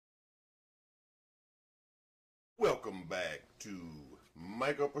Welcome back to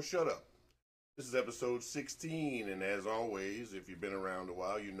Mic Up or Shut Up. This is episode 16, and as always, if you've been around a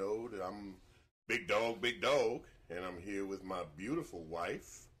while, you know that I'm Big Dog, and I'm here with my beautiful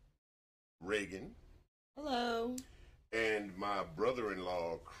wife, Reagan. Hello. And my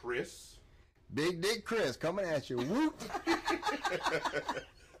brother-in-law, Chris. Big Dick Chris coming at you. Whoop!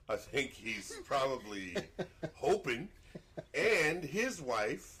 I think he's probably hoping. And his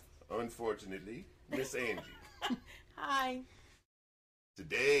wife, unfortunately, Miss Angie. Hi.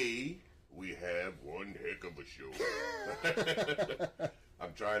 Today, we have one heck of a show.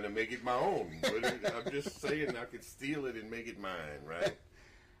 I'm trying to make it my own, but I'm just saying I could steal it and make it mine, right?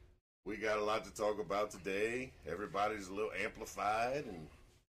 We got a lot to talk about today. Everybody's a little amplified, and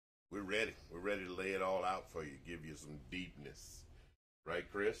we're ready. We're ready to lay it all out for you, give you some deepness. Right,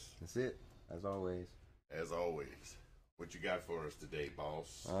 Chris? That's it, as always. As always. What you got for us today,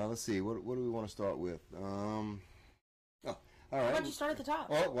 boss? Let's see. What do we want to start with? All right. Why don't you start at the top?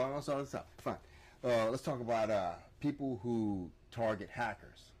 Oh, well, I'll start at the top. Fine. Let's talk about people who target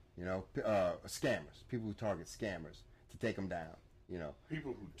hackers. You know, scammers. People who target scammers to take them down. You know,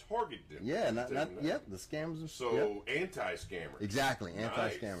 people who target them. Yeah, the scammers. So anti-scammers. Exactly,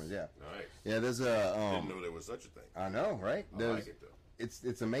 anti-scammers. Yeah. Nice. Yeah, there's didn't know there was such a thing. I know, right? I like it though.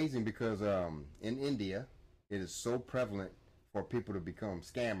 It's amazing because in India, it is so prevalent for people to become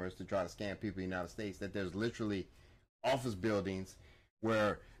scammers, to try to scam people in the United States, that there's literally office buildings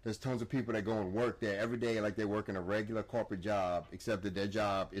where there's tons of people that go and work there every day like they work in a regular corporate job, except that their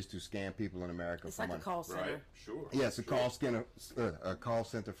job is to scam people in America. It's like a call center. Right, sure. Yeah, it's a call center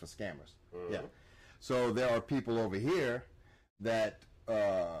for scammers. Yeah. So there are people over here that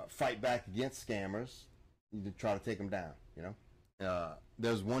fight back against scammers to try to take them down, you know.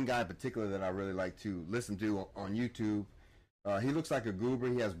 There's one guy in particular that I really like to listen to on YouTube. He looks like a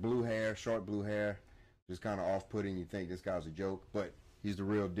goober. He has blue hair, short blue hair, just kind of off-putting. You think this guy's a joke, but he's the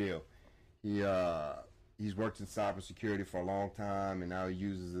real deal. He's worked in cybersecurity for a long time, and now he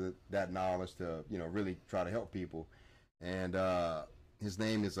uses that knowledge to, you know, really try to help people. And his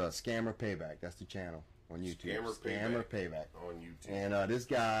name is Scammer Payback. That's the channel on YouTube. Scammer Payback on YouTube. And this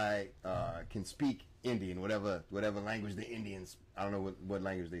guy can speak Indian, whatever language the Indians, I don't know what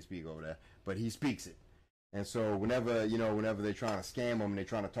language they speak over there, but he speaks it. And so whenever they're trying to scam him and they're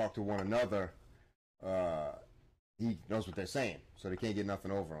trying to talk to one another, he knows what they're saying, so they can't get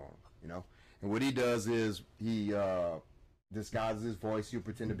nothing over on him, you know. And what he does is he disguises his voice. He'll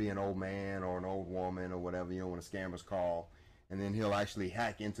pretend to be an old man or an old woman or whatever, you know, when the scammers call, and then he'll actually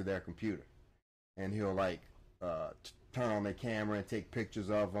hack into their computer, and he'll like turn on their camera and take pictures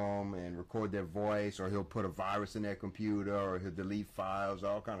of them and record their voice, or he'll put a virus in their computer, or he'll delete files,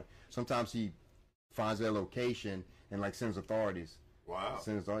 all kind of. Sometimes he finds their location and like sends authorities. Wow.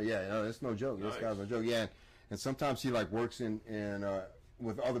 Yeah, no, it's no joke. Nice. This guy's no joke. Yeah, and sometimes he like works in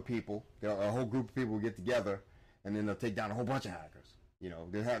with other people. A whole group of people will get together, and then they'll take down a whole bunch of hackers. You know,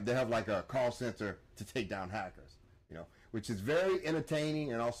 they have like a call center to take down hackers. You know, which is very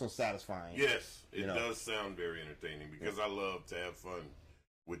entertaining and also satisfying. Yes, it does sound very entertaining because I love to have fun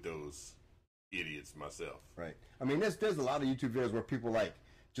with those idiots myself. Right. I mean, there's a lot of YouTube videos where people like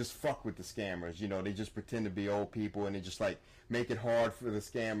just fuck with the scammers. You know, they just pretend to be old people and they just like make it hard for the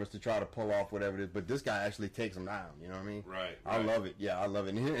scammers to try to pull off whatever it is. But this guy actually takes them down. You know what I mean? Right. I love it. Yeah, I love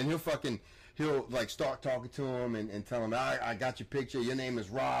it. And he'll like start talking to him and tell him, I got your picture. Your name is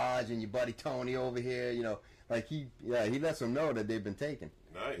Raj and your buddy Tony over here. You know, like he lets them know that they've been taken.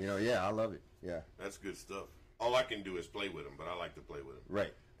 Nice. You know, yeah, I love it. Yeah. That's good stuff. All I can do is play with them, but I like to play with them.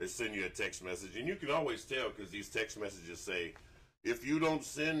 Right. They send you a text message, and you can always tell because these text messages say, if you don't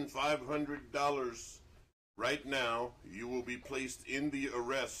send $500 right now, you will be placed in the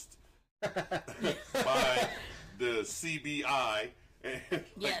arrest by the CBI. And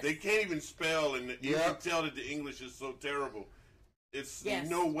like, they can't even spell, and you can tell that the English is so terrible. It's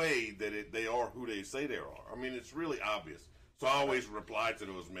no way that they are who they say they are. I mean, it's really obvious. So I always reply to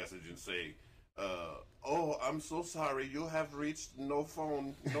those messages and say, oh, I'm so sorry. You have reached no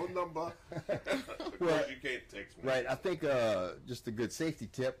phone, no number. Because you can't text me. Right. I think just a good safety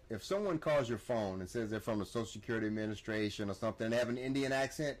tip, if someone calls your phone and says they're from the Social Security Administration or something and they have an Indian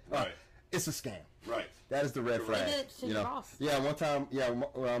accent, it's a scam. Right. That is the red flag. You know? Yeah, one time,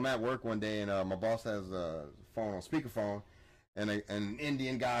 I'm at work one day and my boss has a phone on speakerphone. And an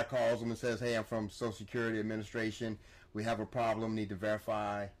Indian guy calls him and says, hey, I'm from Social Security Administration. We have a problem. Need to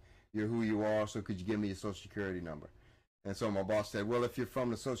verify who you are. So could you give me your Social Security number? And so my boss said, well, if you're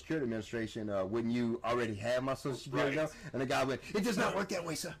from the Social Security Administration, wouldn't you already have my Social Security number? And the guy went, it does not work that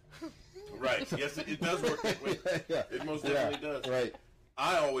way, sir. Right. Yes, it does work that way. It most definitely does. Right.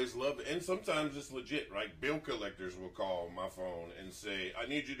 I always love it, and sometimes it's legit, right? Bill collectors will call my phone and say, I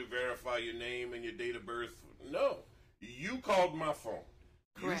need you to verify your name and your date of birth. No, you called my phone.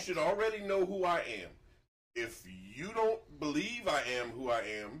 Correct. You should already know who I am. If you don't believe I am who I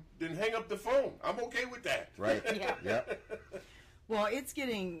am, then hang up the phone. I'm okay with that. Right. Yeah. Yep. Well, it's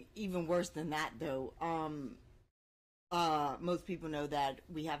getting even worse than that, though. Most people know that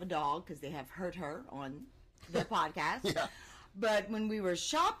we have a dog because they have heard her on the podcast. Yeah. But when we were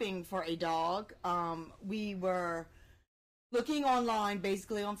shopping for a dog, we were looking online,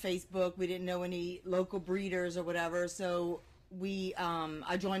 basically on Facebook. We didn't know any local breeders or whatever, so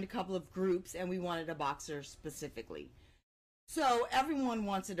I joined a couple of groups, and we wanted a boxer specifically. So everyone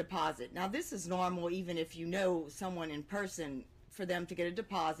wants a deposit. Now, this is normal, even if you know someone in person, for them to get a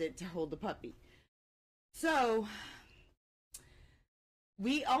deposit to hold the puppy. So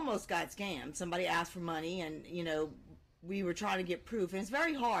we almost got scammed. Somebody asked for money, and we were trying to get proof, and it's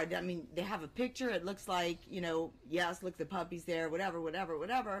very hard. I mean, they have a picture. It looks like, yes, look, the puppy's there, whatever.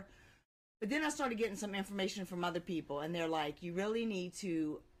 But then I started getting some information from other people, and they're like, you really need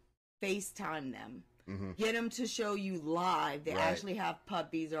to FaceTime them. Mm-hmm. Get them to show you live. They actually have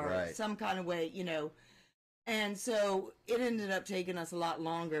puppies or some kind of way, And so it ended up taking us a lot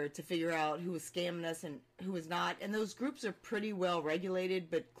longer to figure out who was scamming us and who was not. And those groups are pretty well regulated,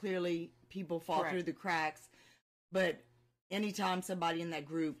 but clearly people fall through the cracks. But anytime somebody in that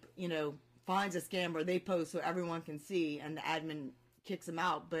group, finds a scammer, they post so everyone can see, and the admin kicks them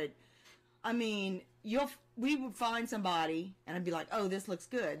out. But I mean, we would find somebody, and I'd be like, oh, this looks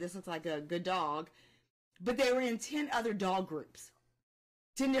good. This looks like a good dog. But they were in 10 other dog groups,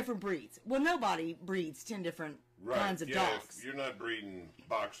 10 different breeds. Well, nobody breeds 10 different kinds of dogs. You're not breeding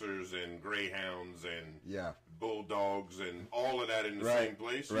boxers and greyhounds and bulldogs and all of that in the same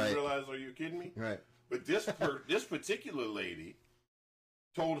place. You realize, are you kidding me? Right. But this particular lady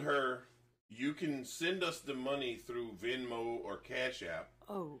told her, you can send us the money through Venmo or Cash App.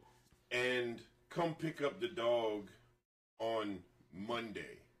 Oh. And come pick up the dog on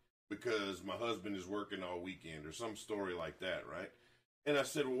Monday because my husband is working all weekend, or some story like that, right? And I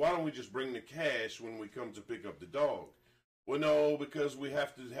said, well, why don't we just bring the cash when we come to pick up the dog? Well, no, because we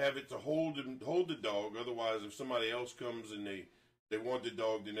have to have it to hold the dog. Otherwise, if somebody else comes and they want the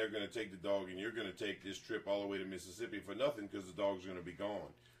dog, then they're going to take the dog, and you're going to take this trip all the way to Mississippi for nothing because the dog's going to be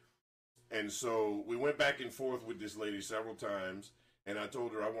gone. And so we went back and forth with this lady several times. And I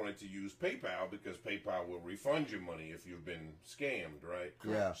told her I wanted to use PayPal because PayPal will refund your money if you've been scammed, right?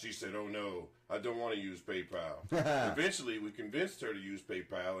 Yeah. She said, oh, no, I don't want to use PayPal. Eventually, we convinced her to use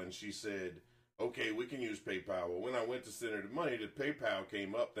PayPal, and she said, okay, we can use PayPal. Well, when I went to send her the money, the PayPal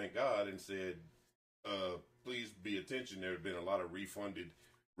came up, thank God, and said, please be attention. There have been a lot of refunded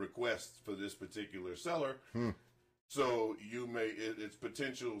requests for this particular seller. So it's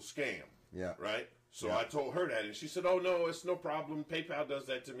potential scam. Yeah. Right? So I told her that, and she said, oh, no, it's no problem. PayPal does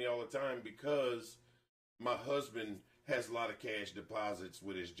that to me all the time because my husband has a lot of cash deposits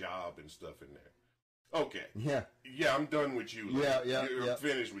with his job and stuff in there. Okay. Yeah. Yeah, I'm done with you. I'm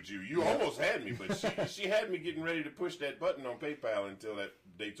finished with you. You almost had me, but she had me getting ready to push that button on PayPal until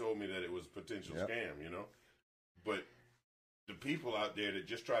they told me that it was a potential scam, But the people out there that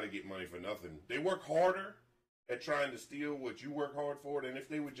just try to get money for nothing, they work harder at trying to steal what you work hard for than if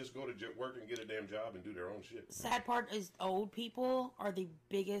they would just go to work and get a damn job and do their own shit. Sad part is old people are the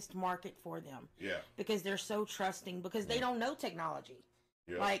biggest market for them. Yeah. Because they're so trusting, because they don't know technology.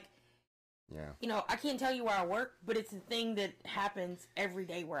 Yeah. Like, I can't tell you where I work, but it's a thing that happens every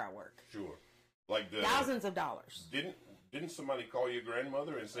day where I work. Sure. Like thousands of dollars. Didn't somebody call your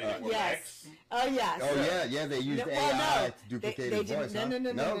grandmother and say they were Max? Oh, yes. Oh, yeah, they used AI to duplicate his voice.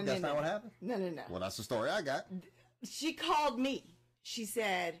 No, that's not what happened? No. Well, that's the story I got. She called me. She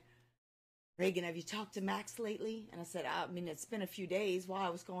said, Reagan, have you talked to Max lately? And I said, I mean, it's been a few days. Why?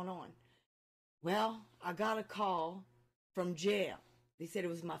 What's going on? Well, I got a call from jail. They said it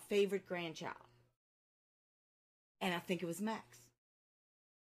was my favorite grandchild. And I think it was Max.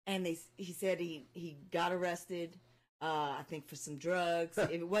 And he said he got arrested. I think for some drugs. If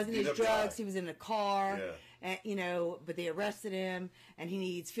it wasn't his drugs, he was in a car, and, but they arrested him, and he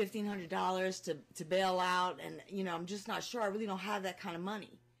needs $1,500 to bail out, and, I'm just not sure. I really don't have that kind of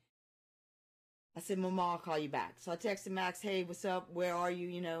money. I said, Mama, I'll call you back. So I texted Max, hey, what's up? Where are you?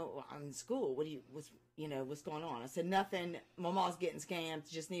 I'm in school. What's going on? I said, nothing. Mama's getting scammed.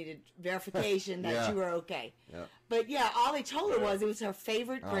 Just needed verification that you were okay. Yeah. But all they told her was it was her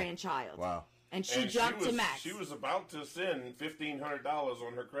favorite grandchild. Wow. And she jumped to Max. She was about to send $1,500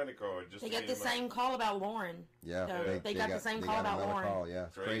 on her credit card. They got the same call about Lauren. Yeah, they got the same call about Lauren. Call. Yeah,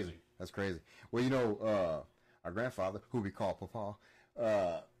 it's crazy. That's crazy. Well, our grandfather, who we call Papa,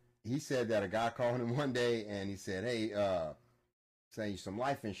 he said that a guy called him one day and he said, hey, send you some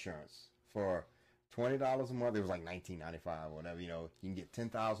life insurance for $20 a month. It was like $19.95 or whatever. You know, you can get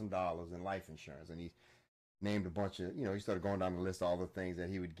 $10,000 in life insurance. And he named a bunch of, you know, he started going down the list of all the things that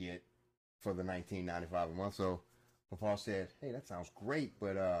he would get for the $19.95 a month. So Papa said, hey, that sounds great,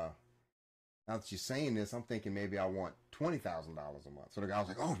 but now that you're saying this, I'm thinking maybe I want $20,000 a month. So the guy was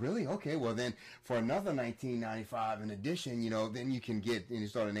like, oh, really? Okay, well then for another $19.95 in addition, you know, then you can get, and he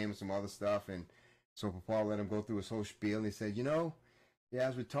started naming some other stuff. And so Papa let him go through his whole spiel, and he said, you know, yeah,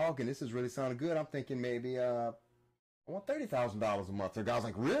 as we're talking, this is really sounding good. I'm thinking maybe I want $30,000 a month. So the guy was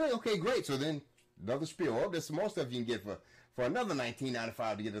like, really? Okay, great. So then another spiel. Oh, there's some more stuff you can get for another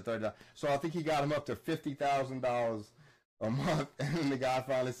 $19.95 to get the $30. So I think he got him up to $50,000 a month. And then the guy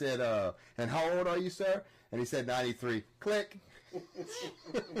finally said, and how old are you, sir? And he said 93. Click.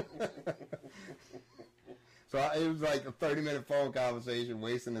 So it was like a 30-minute phone conversation,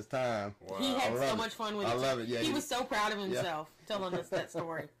 wasting his time. Wow. He had so much fun with it. I love it. Yeah, he was so proud of himself telling us that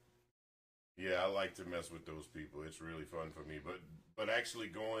story. Yeah, I like to mess with those people. It's really fun for me. But actually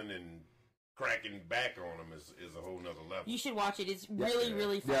going and cracking back on them is a whole nother level. You should watch it. It's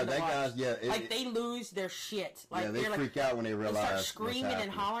really fun to watch. Like they lose their shit. Like they freak out when they realize. They start screaming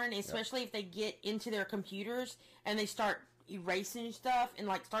and hollering, especially if they get into their computers and they start erasing stuff and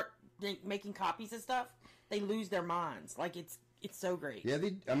like start making copies of stuff. They lose their minds. Like it's so great. Yeah,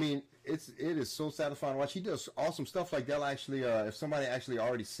 it is so satisfying to watch. He does awesome stuff. Like they'll actually, if somebody actually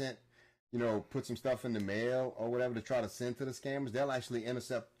already sent, you know, put some stuff in the mail or whatever to try to send to the scammers, they'll actually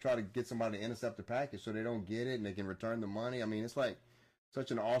try to get somebody to intercept the package so they don't get it and they can return the money. I mean, it's like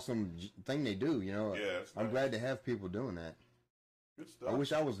such an awesome thing they do. You know, I'm glad to have people doing that. Good stuff. I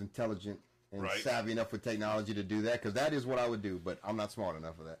wish I was intelligent and savvy enough with technology to do that, because that is what I would do, but I'm not smart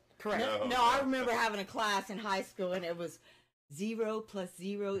enough for that. Correct. No, I remember having a class in high school, and it was 0 +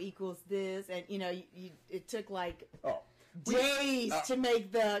 0 = this, and you know, it took like days to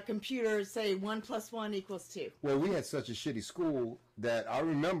make the computer say 1 + 1 = 2. Well, we had such a shitty school that I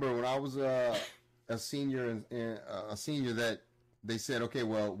remember when I was a senior, that they said, okay,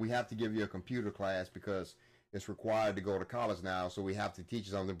 well, we have to give you a computer class because it's required to go to college now, so we have to teach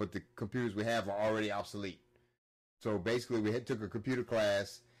you something, but the computers we have are already obsolete. So basically, we took a computer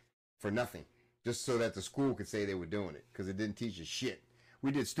class for nothing, just so that the school could say they were doing it, because it didn't teach us shit.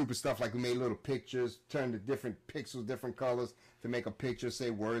 We did stupid stuff like we made little pictures, turned to different pixels, different colors to make a picture,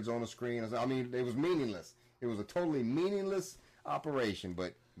 say words on the screen. I mean, it was meaningless. It was a totally meaningless operation,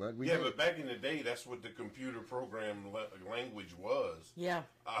 but we did. But back in the day, that's what the computer program language was. Yeah.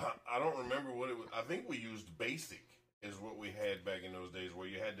 I don't remember what it was. I think we used BASIC is what we had back in those days, where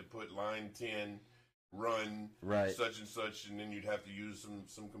you had to put line 10, run such and such, and then you'd have to use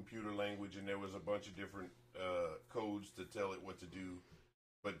some computer language, and there was a bunch of different codes to tell it what to do.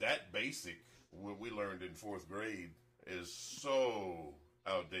 But that BASIC, what we learned in 4th grade, is so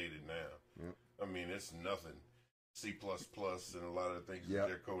outdated now. Yep. I mean, it's nothing. C++ and a lot of the things that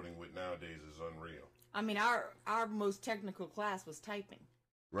they're coding with nowadays is unreal. I mean, our most technical class was typing.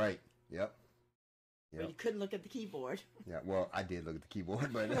 Right. Yep. But you couldn't look at the keyboard. Yeah, well, I did look at the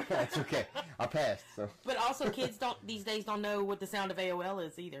keyboard, but that's okay. I passed. So. But also, kids these days don't know what the sound of AOL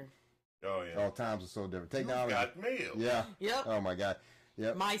is either. Oh yeah. All times are so different. Technology. Got mail. Yeah. Yep. Oh my God.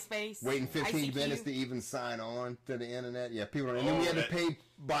 Yep. MySpace. Waiting 15 minutes to even sign on to the internet. Yeah, people. And then we had to pay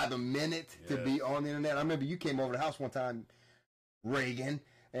by the minute to be on the internet. I remember you came over to the house one time, Reagan,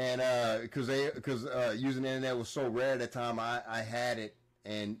 and because using the internet was so rare at that time, I had it.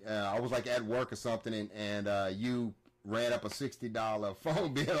 And I was like at work or something, and you ran up a $60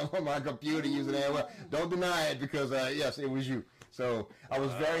 phone bill on my computer using that. Well, don't deny it, because yes, it was you. So I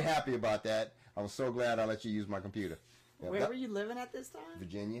was very happy about that. I was so glad I let you use my computer. Where were you living at this time?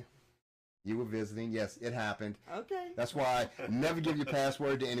 Virginia. You were visiting. Yes, it happened. Okay. That's why I never give your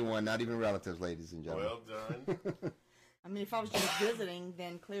password to anyone, not even relatives, ladies and gentlemen. Well done. I mean, if I was just visiting,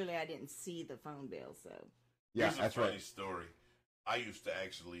 then clearly I didn't see the phone bill. So. Yeah, Here's that's a funny right. story. I used to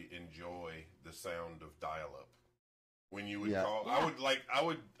actually enjoy the sound of dial-up. When you would call, I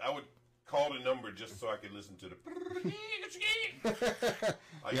would call the number just so I could listen to the.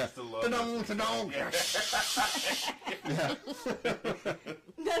 I used to love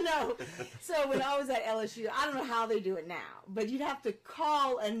No. So when I was at LSU, I don't know how they do it now, but you'd have to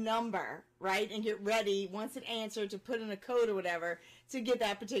call a number, right, and get ready once it answered to put in a code or whatever to get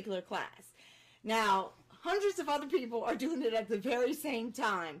that particular class. Now, hundreds of other people are doing it at the very same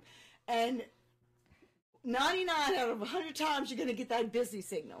time, and 99 out of 100 times you're going to get that busy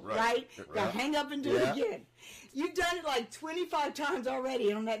signal, right? You'll hang up and do it again. You've done it like 25 times already,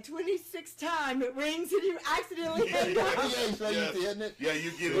 and on that 26th time, it rings and you accidentally hang up. Yeah,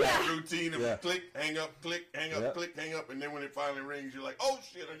 you get in that routine of click, hang up, click, hang up, and then when it finally rings, you're like, oh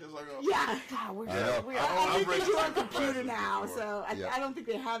shit, I just hung up. Yeah. God, we're I think they do on registered computer classes now, before. so I don't think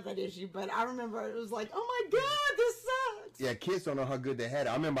they have that issue, but I remember it was like, oh my God, this sucks. Yeah, kids don't know how good they had it.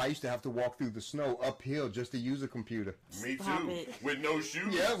 I remember I used to have to walk through the snow uphill just to use a computer. Me Stop too. it. With no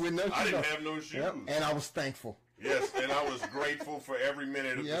shoes. Yeah, with no shoes. I didn't have no shoes. Yep. And I was thankful. Yes, and I was grateful for every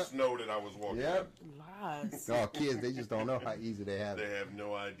minute of the snow that I was walking. Yep. Lies. Oh, kids, they just don't know how easy they have They it. have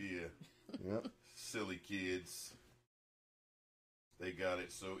no idea. Yep. Silly kids. They got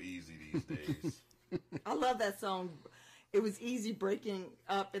it so easy these days. I love that song. It was easy breaking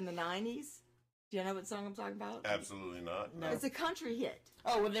up in the 90s. Do you know what song I'm talking about? Absolutely not. No. It's a country hit.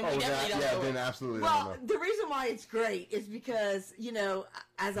 Oh, well, then we Oh, definitely don't know then it. absolutely Well, don't know. the reason why it's great is because, you know,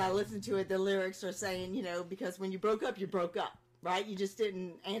 as I listen to it, the lyrics are saying, you know, because when you broke up, right? You just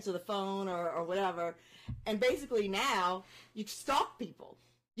didn't answer the phone or whatever. And basically now, you stalk people.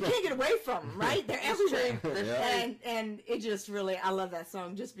 You can't get away from them, right? They're everywhere. And it just really, I love that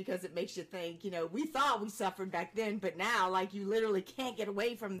song just because it makes you think, you know, we thought we suffered back then, but now, like, you literally can't get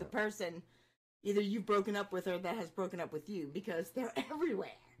away from the person either you've broken up with or that has broken up with you because they're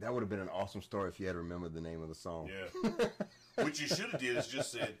everywhere. That would have been an awesome story if you had remembered the name of the song. Yeah. What you should have did is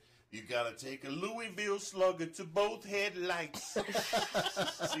just said, you gotta take a Louisville Slugger to both headlights.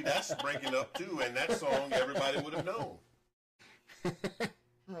 See, that's breaking up too, and that song everybody would have known.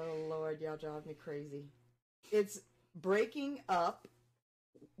 Oh, Lord, y'all drive me crazy. It's Breaking Up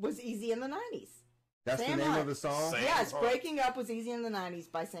was easy in the 90s. That's Sam the name Hunt. of the song? Sam Yes, Hunt. Breaking Up was easy in the 90s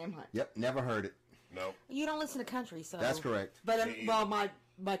by Sam Hunt. Yep, never heard it. No. You don't listen to country, so. That's correct. But, well,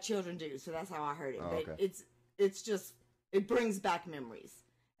 my children do, so that's how I heard it. Oh, But okay. it's just, it brings back memories.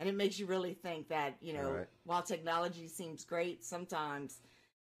 And it makes you really think that, you know, Right. while technology seems great, sometimes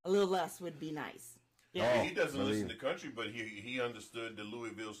a little less would be nice. Yeah, Oh, he doesn't believe listen me. to country, but he understood the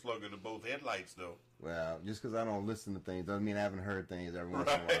Louisville Slugger to both headlights, though. Well, just because I don't listen to things doesn't mean I haven't heard things every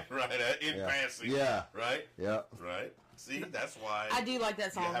once in a while. Right, in Yeah. passing. Yeah. Right? Yeah. Right? See, that's why I do like that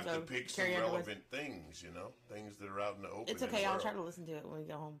you song, have to so pick some Carrie Underwood. relevant things, you know? Things that are out in the open. It's in okay, the I'll world. try to listen to it when we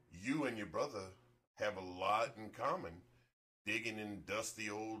go home. You and your brother have a lot in common. Digging in dusty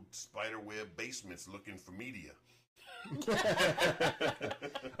old spiderweb basements looking for media.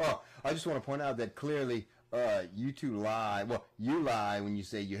 Oh, I just want to point out that clearly you two lie. Well, you lie when you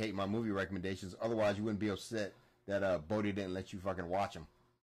say you hate my movie recommendations. Otherwise, you wouldn't be upset that Bodie didn't let you fucking watch them.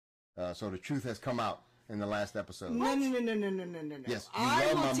 So the truth has come out in the last episode. No. Yes, you I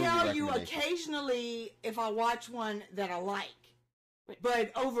love my will movie tell you recommendations. occasionally if I watch one that I like,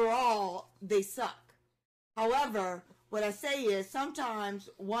 but overall they suck. However, what I say is sometimes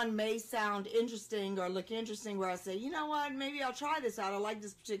one may sound interesting or look interesting where I say, you know what, maybe I'll try this out. I like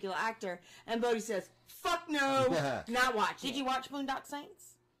this particular actor. And Bodie says, fuck no, not watching. Did you watch Boondock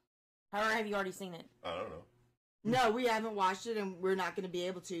Saints? Or have you already seen it? I don't know. No, we haven't watched it and we're not going to be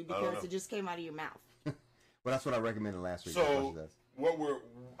able to don't because know. it just came out of your mouth. Well, that's what I recommended last week. So,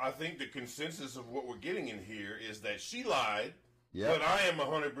 I think the consensus of what we're getting in here is that she lied, Yeah. but I am 100%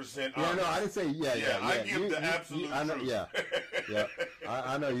 honest. Yeah, no, I didn't say yeah. I give the absolute I know, truth. Yeah.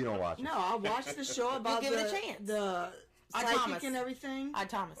 I know you don't watch it. No, I watched the show about give it a chance. the I psychic Thomas. and everything. I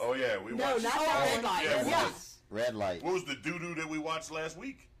Thomas. Oh, yeah, we No, watched not it. that Red one. Light. Yeah, what Yeah. was- Red light. What was the doo-doo that we watched last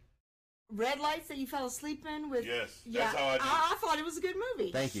week? Red Lights that you fell asleep in with. Yes, Yeah, that's how I did. I thought it was a good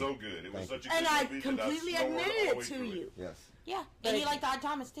movie. Thank you. So good. It was Thank such a good And I movie completely that I snored admitted all the it way to through you. Yes. Yeah, and Thank you you. liked Odd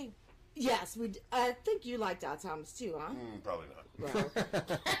Thomas too. Yes, I think you liked Odd Thomas too, huh? Probably not.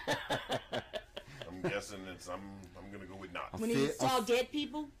 Well, I'm guessing I'm gonna go with not. when he saw dead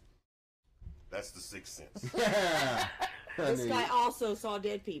people, That's the Sixth Sense. this guy also saw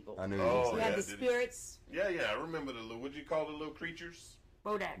dead people. I knew Oh, you You was had yeah, the did he? spirits. Yeah, I remember the little. What'd you call the little creatures?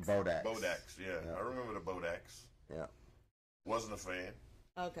 Bodax. Bodax. Bodax. Yeah, I remember the Bodax. Yeah. Wasn't a fan.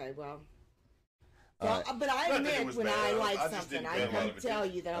 Okay, well. All But I Not that it admit was when bad. I I like just something, didn't I pay a lot can of tell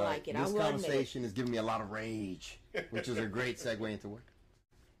attention. you that I All like it. I This will admit it. conversation is giving me a lot of rage, which is a great segue into work.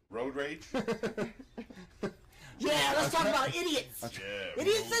 Road rage. Yeah, let's talk about idiots. Yeah.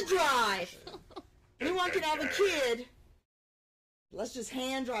 Idiots that drive. Anyone can have a kid. Let's just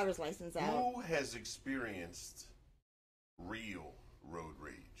hand driver's license out. Who has experienced real road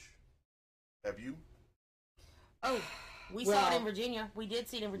rage? Have you? Oh, we saw Well- it in Virginia. We did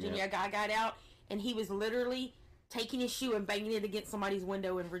see it in Virginia. A guy got out, and he was literally taking his shoe and banging it against somebody's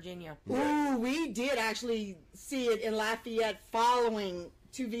window in Virginia. Ooh, we did actually see it in Lafayette following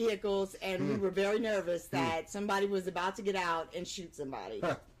two vehicles, and we were very nervous that somebody was about to get out and shoot somebody.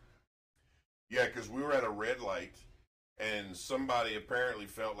 Huh. Yeah, because we were at a red light, and somebody apparently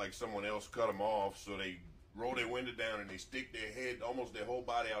felt like someone else cut them off, so they roll their window down and they stick their head, almost their whole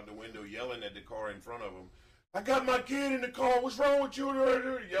body out the window, yelling at the car in front of them. I got my kid in the car. What's wrong with you?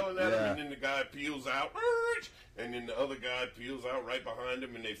 Yelling at him, and then the guy peels out, and then the other guy peels out right behind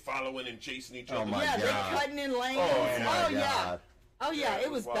him, and they following and chasing each other. my Yeah, God. they're cutting in lanes. Oh, Yeah. Oh, yeah. Yeah,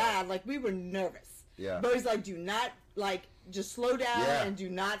 It was wild. bad. Like, we were nervous. Yeah. But he's like, do not, like, just slow down Yeah. and do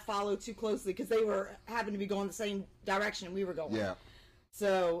not follow too closely because they were happened to be going the same direction we were going. Yeah.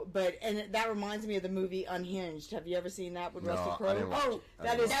 So, and that reminds me of the movie Unhinged. Have you ever seen that with No, Russell I Crowe? didn't watch it. I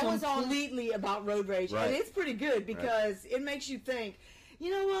That didn't is watch it. That was on- completely about road rage, Right. and it's pretty good because it makes you think.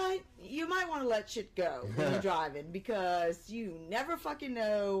 You know what? You might want to let shit go when you're driving because you never fucking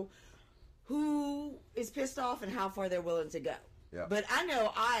know who is pissed off and how far they're willing to go. Yeah. But I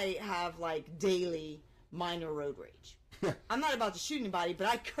know I have like daily minor road rage. I'm not about to shoot anybody, but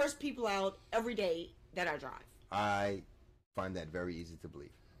I curse people out every day that I drive. I find that very easy to believe.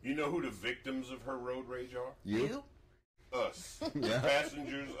 You know who the victims of her road rage are? You? Us. Yeah.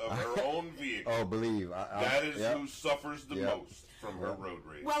 Passengers of her own vehicle. Oh, believe. That is yep. who suffers the Yep. most from her road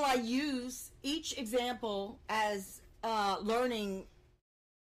rage. Well, I use each example as learning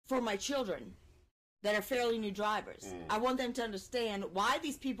for my children that are fairly new drivers. I want them to understand why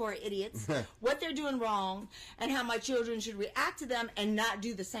these people are idiots, what they're doing wrong, and how my children should react to them and not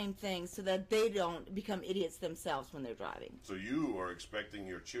do the same thing so that they don't become idiots themselves when they're driving. So you are expecting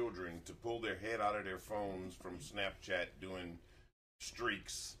your children to pull their head out of their phones from Snapchat doing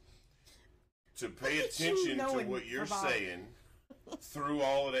streaks to pay Look at you attention to knowing what you're about it. saying through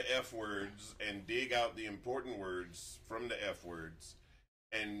all of the F words and dig out the important words from the F words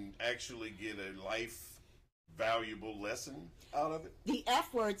and actually get a life valuable lesson out of it. The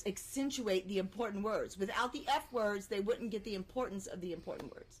F words accentuate the important words. Without the F words, they wouldn't get the importance of the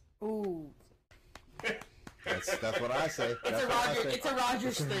important words. Ooh. That's what I say. That's what I say. It's a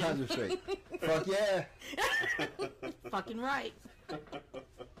Rogers thing. Roger straight. Fuck yeah. Fucking right.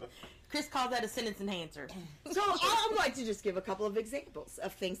 Chris called that a sentence enhancer. So I would like to just give a couple of examples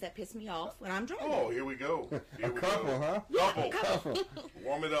of things that piss me off when I'm driving. Oh, here we go. Here we Couple, go. huh? Couple.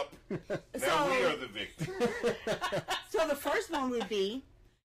 Warm it up. Now So- we are the victim. So the first one would be,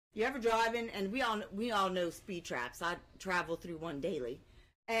 you ever driving, and we all know speed traps. I travel through one daily,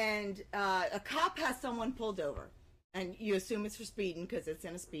 and a cop has someone pulled over, and you assume it's for speeding because it's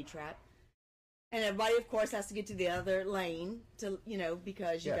in a speed trap. And everybody, of course, has to get to the other lane to,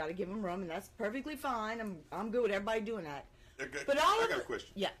 because you Yeah. got to give them room, and that's perfectly fine. I'm good with everybody doing that. Okay, But all I of got a the-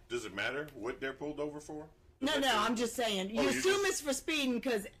 question. yeah. Does it matter what they're pulled over for? No, I'm just saying. You you assume just- it's for speeding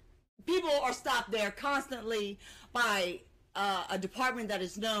because people are stopped there constantly by a department that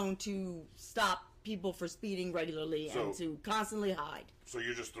is known to stop people for speeding regularly and So- to constantly hide. So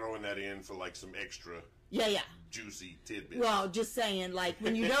you're just throwing that in for like some extra Yeah. juicy tidbits. Well, just saying, like,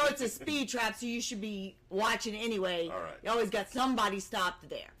 when you know it's a speed trap, so you should be watching anyway. All right. You always got somebody stopped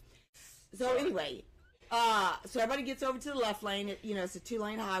there. So anyway, so everybody gets over to the left lane. It's a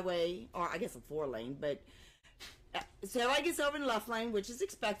 2-lane highway, or I guess a 4-lane, but so everybody gets over in the left lane, which is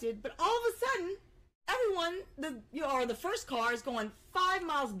expected. But all of a sudden, everyone, the first car is going 5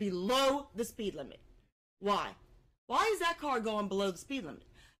 miles below the speed limit. Why? Why is that car going below the speed limit?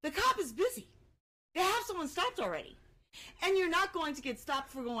 The cop is busy. They have someone stopped already. And you're not going to get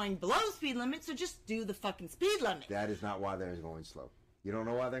stopped for going below the speed limit, so just do the fucking speed limit. That is not why they're going slow. You don't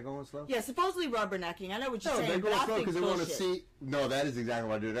know why they're going slow? Yeah, supposedly rubbernecking. I know what you're No, they're saying, but going I slow think because they want to bullshit. see. No, that is exactly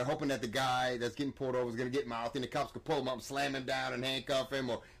what I do. They're hoping that the guy that's getting pulled over is going to get mouthed, and the cops can pull him up, slam him down, and handcuff him,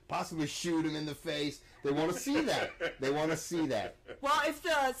 or possibly shoot him in the face. They want to see that. They want to see that. Well, if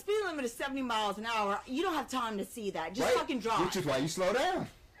the speed limit is 70 miles an hour, you don't have time to see that. Just Right? fucking drive. Which is why you slow down.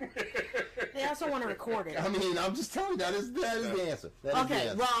 They also want to record it. I mean, I'm just telling you, that is the answer. That is the Okay,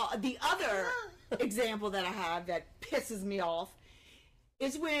 answer. well, the other example that I have that pisses me off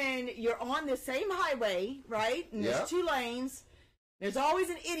is when you're on the same highway, right? And Yeah. there's 2 lanes. There's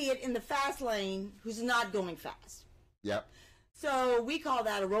always an idiot in the fast lane who's not going fast. Yep. So we call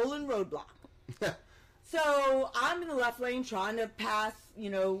that a rolling roadblock. So I'm in the left lane trying to pass,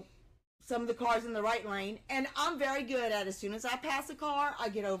 some of the cars in the right lane, and I'm very good at as soon as I pass a car, I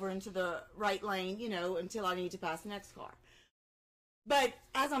get over into the right lane, until I need to pass the next car. But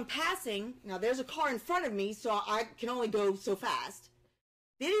as I'm passing, now there's a car in front of me, so I can only go so fast.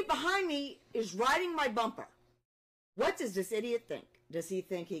 The idiot behind me is riding my bumper. What does this idiot think? Does he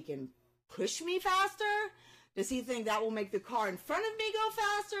think he can push me faster? Does he think that will make the car in front of me go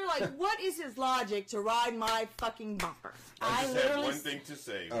faster? Like, what is his logic to ride my fucking bumper? I just have one thing to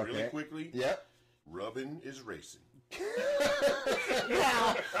say really Okay. quickly. Yep. Rubbing is racing.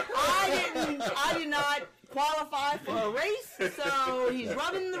 Now, I did not qualify for a race, so he's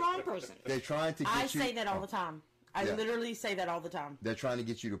rubbing the wrong person. They're trying to get I you. say that all the time. I literally say that all the time. They're trying to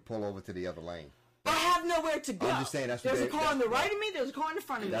get you to pull over to the other lane. I have nowhere to go. I'm just saying that's what there's a car on the right that's- of me. There's a car in the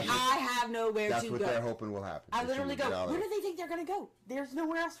front of me. That's what- I have nowhere That's to what go. they're hoping will happen. I that you literally will go, get out of where there. do they think they're going to go? There's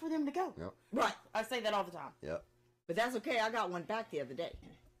nowhere else for them to go. Yep. Right. I say that all the time. Yep. But that's okay. I got one back the other day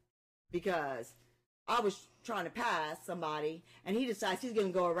because I was trying to pass somebody, and he decides he's going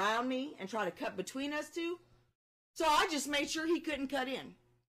to go around me and try to cut between us two. So I just made sure he couldn't cut in,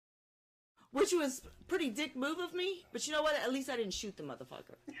 which was a pretty dick move of me. But you know what? At least I didn't shoot the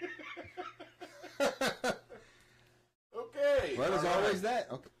motherfucker. Okay. Well, there's all right. always that.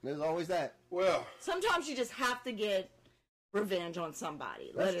 Okay. There's always that. Well, Sometimes you just have to get revenge on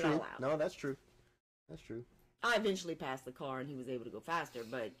somebody. Let That's it true. all out. No, that's true. That's true. I eventually passed the car, and he was able to go faster.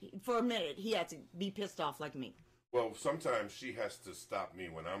 But for a minute, he had to be pissed off like me. well, sometimes she has to stop me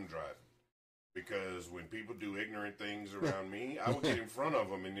when I'm driving. Because when people do ignorant things around me, I will get in front of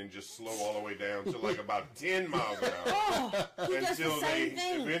them and then just slow all the way down to like about 10 miles an hour. Oh, he does the Until they same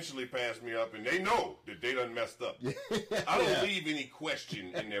thing. eventually pass me up and they know that they done messed up. I don't leave any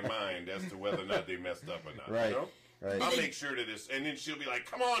question in their mind as to whether or not they messed up or not. Right. You know? Right. I'll make sure that it's, and then she'll be like,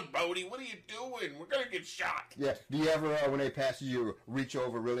 "Come on, Bodie, what are you doing? We're gonna get shot." Yeah. Do you ever, when they pass you, reach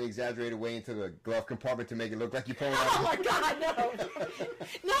over really exaggerated way into the glove compartment to make it look like you're pulling Oh out? my God, no!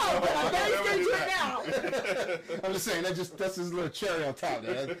 No, but I'm very straight to it now. I'm just saying that's his little cherry on top.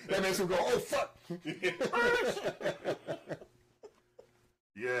 There. That makes him go, oh fuck.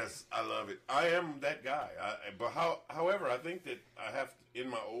 Yes, I love it. I am that guy. However, I think that I have to, in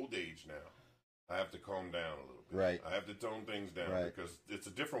my old age now, I have to calm down a little bit. Right. I have to tone things down Right. because it's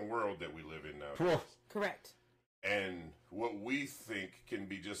a different world that we live in now. Cool. Correct. And what we think can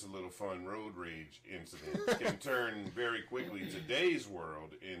be just a little fun road rage incident can turn very quickly today's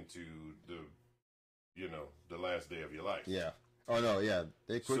world into the last day of your life. Yeah. Oh no. Yeah.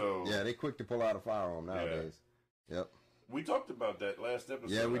 They quick. So- They quick to pull out a firearm nowadays. Yep. We talked about that last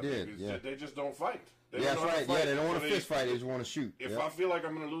episode. Yeah, we I think, did, is yeah. that they just don't fight. They Yeah, don't that's know how to right. Yeah, fight. they don't want So to fist fight. They just want to shoot. If Yep. I feel like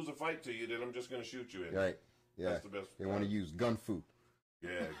I'm going to lose a fight to you, then I'm just going to shoot you in. Right. Yeah. That's the best. They want to use gun fu. Yeah,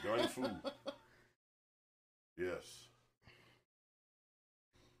 gun fu. Yes.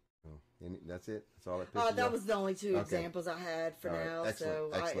 Oh, that's it. That's all that. pisses you That off? was the only two Okay. examples I had for All right. now.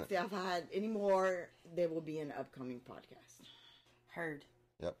 Excellent. So Excellent. if I've had any more, they will be in an upcoming podcast. Heard.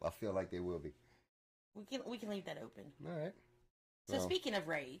 Yep. I feel like they will be. We can leave that open. All right. So Well. speaking of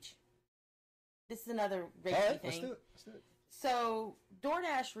rage, this is another ragey All right. thing. Let's do it. Let's do it. So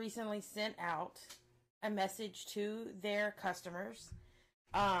DoorDash recently sent out a message to their customers,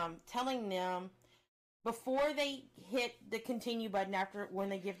 telling them before they hit the continue button after when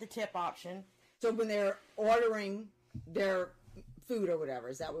they give the tip option. So when they're ordering their food or whatever,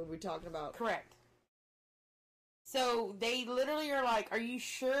 is that what we're talking about? Correct. So they literally are like, "Are you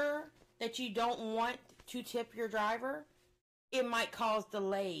sure that you don't want to tip your driver? It might cause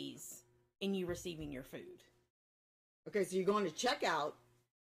delays in you receiving your food." Okay, so you're going to checkout,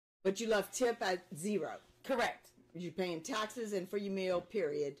 but you left tip at 0. Correct. You're paying taxes and for your meal,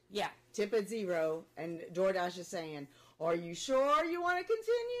 period. Yeah. Tip at 0, and DoorDash is saying, are you sure you want to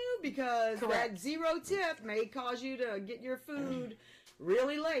continue? Because Correct. that 0 tip may cause you to get your food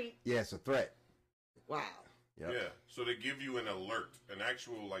really late. Yeah, it's a threat. Wow. Yep. Yeah. So they give you an alert, an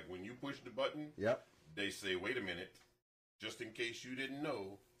actual, like when you push the button, Yep. they say, "Wait a minute, just in case you didn't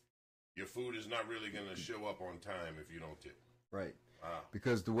know, your food is not really going to show up on time if you don't tip." Right. Wow.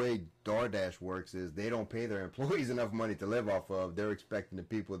 Because the way DoorDash works is they don't pay their employees enough money to live off of. They're expecting the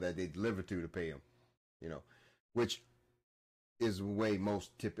people that they deliver to pay them, which is the way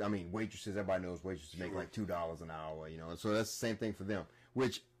most waitresses, everybody knows waitresses make like $2 an hour, so that's the same thing for them,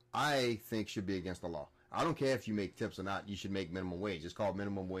 which I think should be against the law. I don't care if you make tips or not. You should make minimum wage. It's called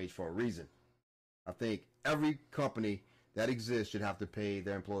minimum wage for a reason. I think every company that exists should have to pay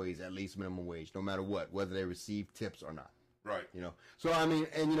their employees at least minimum wage, no matter what, whether they receive tips or not. Right. So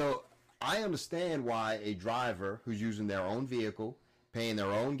I understand why a driver who's using their own vehicle, paying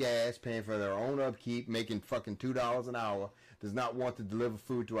their own gas, paying for their own upkeep, making fucking $2 an hour, does not want to deliver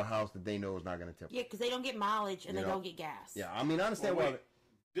food to a house that they know is not going to tip. Yeah, because they don't get mileage and You they know? don't get gas. Yeah, I understand Well, why. wait.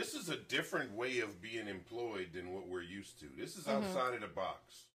 This is a different way of being employed than what we're used to. This is outside of the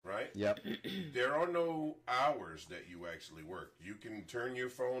box, right? Yep. There are no hours that you actually work. You can turn your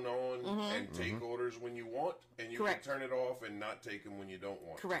phone on and take orders when you want, and you Correct. can turn it off and not take them when you don't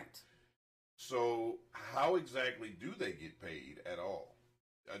want. Correct. So how exactly do they get paid at all?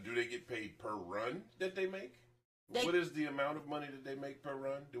 Do they get paid per run that they make? What is the amount of money that they make per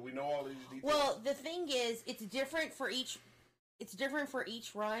run? Do we know all these details? Well, the thing is, it's different for each. It's different for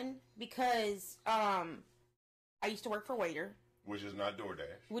each run because I used to work for Waiter, which is not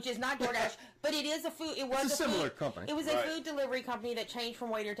DoorDash. Which is not DoorDash, but it is a food. It was it's a similar food, company. It was a food delivery company that changed from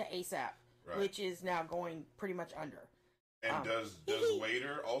Waiter to ASAP, which is now going pretty much under. And does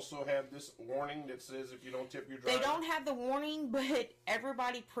Waiter also have this warning that says if you don't tip your driver? They don't have the warning, but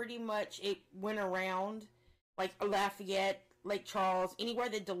everybody pretty much it went around, like Lafayette, Lake Charles, anywhere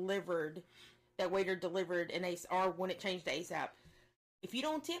that delivered, that Waiter delivered, and or when it changed to ASAP. If you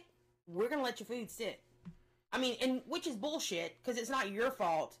don't tip, we're gonna let your food sit. I mean, and which is bullshit because it's not your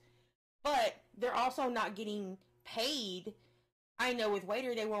fault, but they're also not getting paid. I know with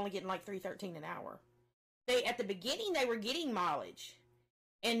Waiter they were only getting like $3.13 an hour. At the beginning they were getting mileage,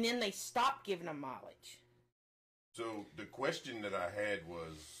 and then they stopped giving them mileage. So the question that I had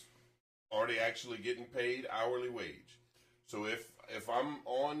was, are they actually getting paid hourly wage? So if I'm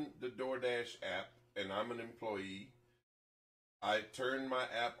on the DoorDash app and I'm an employee, I turn my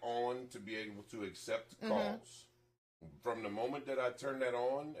app on to be able to accept calls. From the moment that I turn that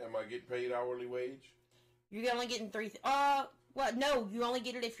on, am I getting paid hourly wage? You're only getting no, you only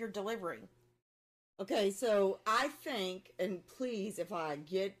get it if you're delivering. Okay, so I think, and please, if I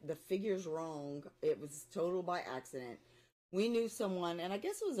get the figures wrong, it was total by accident. We knew someone, and I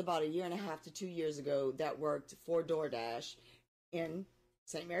guess it was about 1.5 to 2 years ago, that worked for DoorDash in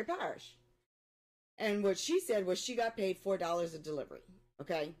St. Mary Parish. And what she said was she got paid $4 a delivery,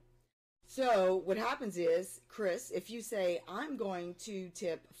 okay? So what happens is, Chris, if you say, I'm going to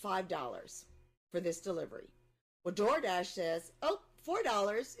tip $5 for this delivery, well, DoorDash says, oh,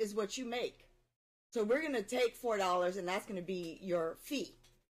 $4 is what you make. So we're going to take $4 and that's going to be your fee.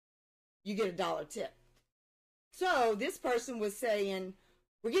 You get $1 tip. So this person was saying,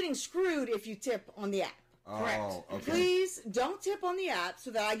 we're getting screwed if you tip on the app. Correct. Okay. Please don't tip on the app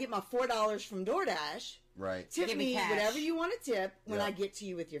so that I get my $4 from DoorDash. Right. Tip me whatever you want to tip when I get to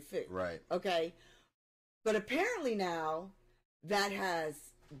you with your food. Right. Okay. But apparently now that has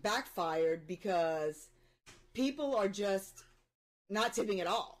backfired because people are just not tipping at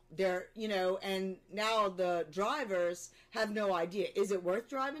all. They're, and now the drivers have no idea. Is it worth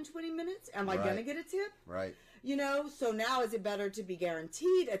driving 20 minutes? Am I going to get a tip? Right. So now is it better to be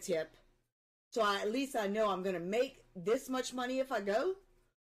guaranteed a tip? So at least I know I'm going to make this much money if I go?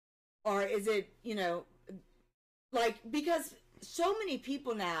 Or is it, because so many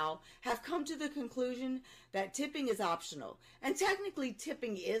people now have come to the conclusion that tipping is optional. And technically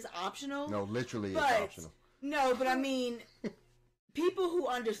tipping is optional. No, literally it's optional. No, but I mean, people who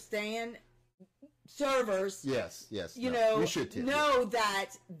understand servers, yes, you should tip, know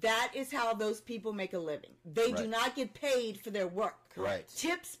that is how those people make a living. They do not get paid for their work. Right.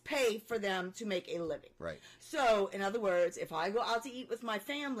 Tips pay for them to make a living. Right. So, in other words, if I go out to eat with my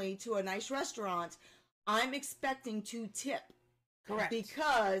family to a nice restaurant, I'm expecting to tip. Correct.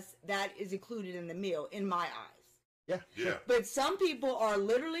 Because that is included in the meal, in my eyes. Yeah. But some people are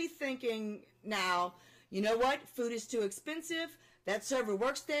literally thinking now, you know what? Food is too expensive. That server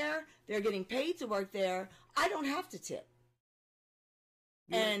works there. They're getting paid to work there. I don't have to tip.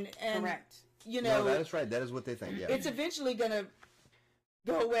 And correct. No, that is right. That is what they think. Yeah. It's eventually going to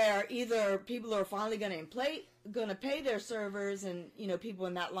go where either people are finally going to pay their servers and people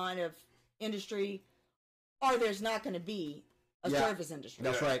in that line of industry, or there's not going to be a service industry.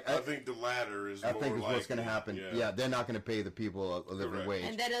 That's right. I think the latter is. I think is what's going to happen. Yeah, they're not going to pay the people a living wage.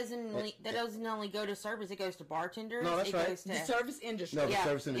 And that doesn't only go to servers; it goes to bartenders. No, that's right. Goes to the service industry. No, the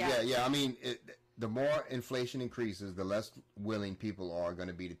service industry. Yeah. I mean, the more inflation increases, the less willing people are going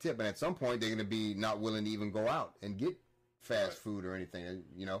to be to tip, and at some point, they're going to be not willing to even go out and get fast food or anything.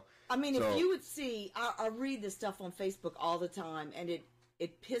 I mean, if you would see, I read this stuff on Facebook all the time, and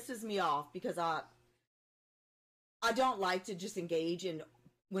it pisses me off because I don't like to just engage in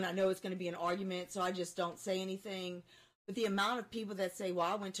when I know it's going to be an argument, so I just don't say anything. But the amount of people that say,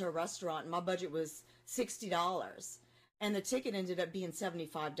 well, I went to a restaurant and my budget was $60 and the ticket ended up being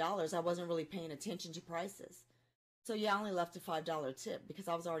 $75, I wasn't really paying attention to prices. So yeah, I only left a $5 tip because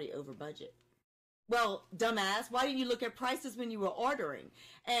I was already over budget. Well, dumbass, why didn't you look at prices when you were ordering?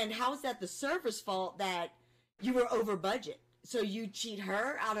 And how is that the server's fault that you were over budget? So you cheat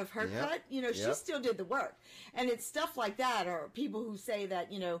her out of her cut? She still did the work. And it's stuff like that, or people who say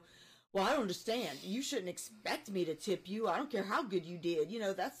that, well, I don't understand. You shouldn't expect me to tip you. I don't care how good you did.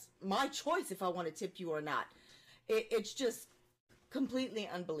 That's my choice if I want to tip you or not. It's just completely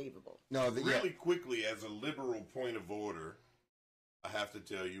unbelievable. No, really quickly, as a liberal point of order, I have to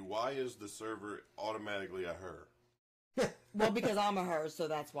tell you, why is the server automatically a her? Well, because I'm a her, so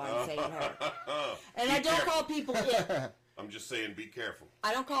that's why I'm saying her. And Be I don't careful. call people it. I'm just saying, be careful.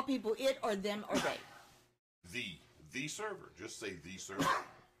 I don't call people it or them or they. The server. Just say the server.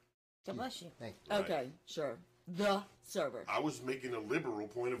 God bless you. Thank you. Right. Okay, sure. The server. I was making a liberal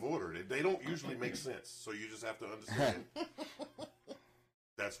point of order. They don't usually make sense, so you just have to understand.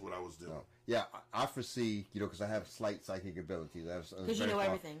 That's what I was doing. So, yeah, I foresee, because I have slight psychic abilities. Because you know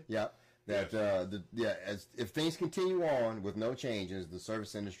everything. Yeah. That Yes. as if things continue on with no changes, the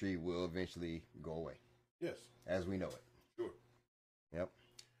service industry will eventually go away, Yes, as we know it. sure. Yep.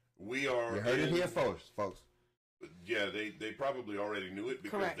 We are. You heard it here first, folks. Yeah, they probably already knew it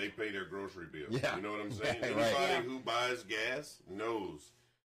because Correct. they pay their grocery bill. Yeah. You know what I'm saying? Right. Anybody Yeah. who buys gas knows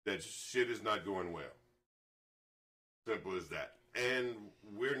that shit is not going well. Simple as that. And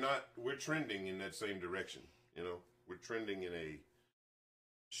we're trending in that same direction. We're trending in a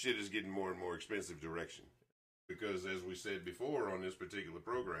shit is getting more and more expensive direction. Because as we said before on this particular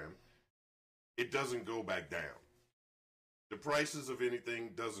program, it doesn't go back down. The prices of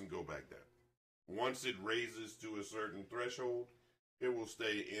anything doesn't go back down. Once it raises to a certain threshold, it will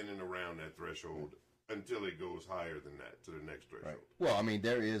stay in and around that threshold until it goes higher than that to the next threshold. Right. Well, I mean,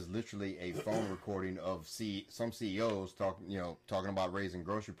 there is literally a phone recording of some CEOs talking about raising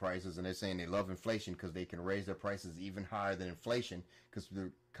grocery prices, and they're saying they love inflation because they can raise their prices even higher than inflation because the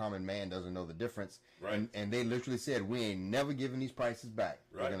common man doesn't know the difference. Right. And they literally said, we ain't never giving these prices back.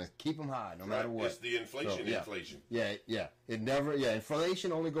 Right. We're going to keep them high no matter what. It's the inflation. Yeah. It never,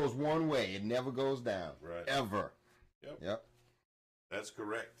 inflation only goes one way. It never goes down. Right. Ever. Yep. That's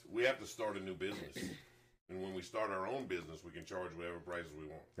correct. We have to start a new business. And when we start our own business, we can charge whatever prices we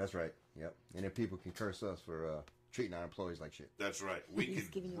want. That's right. Yep. And then people can curse us for treating our employees like shit. That's right. We He's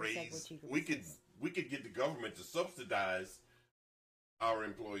giving could you a raise. segue to We could get the government to subsidize our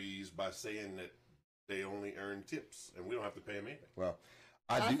employees by saying that they only earn tips, and we don't have to pay them anything. Well,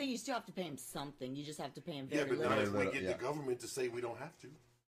 I think you still have to pay him something. You just have to pay him Yeah, very but not little. if we get the government to say we don't have to.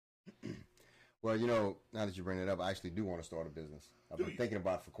 Well, now that you bring it up, I actually do want to start a business. I've been thinking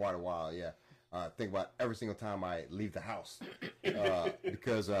about it for quite a while, yeah. Think about every single time I leave the house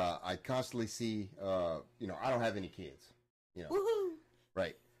because I constantly see, I don't have any kids, Woohoo!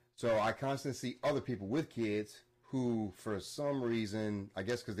 right? So I constantly see other people with kids who, for some reason, I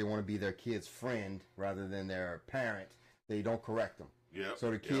guess because they want to be their kid's friend rather than their parent, they don't correct them. Yeah.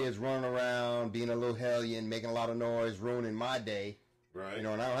 So the kids running around, being a little hellion, making a lot of noise, ruining my day. Right. And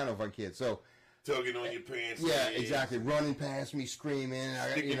I don't have no fucking kids. So tugging on your pants. yeah, legs, exactly. Running past me, screaming.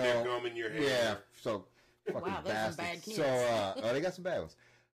 Sticking their gum in your hair. Yeah. So fucking Wow, there's some bad bastards. kids. So they got some bad ones.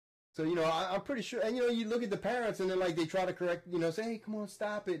 So I'm pretty sure, and you look at the parents, and then like they try to correct, say, hey, come on,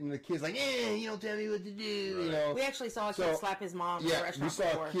 stop it, and the kid's like, you don't tell me what to do, Right. We actually saw a kid slap his mom in a Yeah, restaurant we saw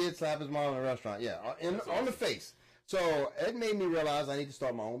before. a kid slap his mom in a restaurant. Yeah, on the face. So it made me realize I need to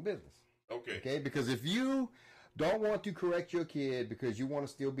start my own business. Okay. Because if you don't want to correct your kid because you want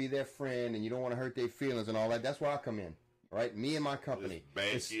to still be their friend and you don't want to hurt their feelings and all that, that's where I come in. Right? Me and my company.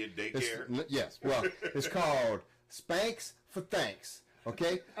 This bad kid daycare. Yes. Well, it's called Spanks for Thanks.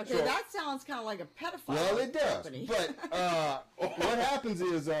 Okay? Okay, So- that sounds kind of like a pedophile well, it does. company. But what happens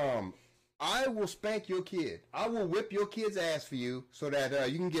is I will spank your kid. I will whip your kid's ass for you so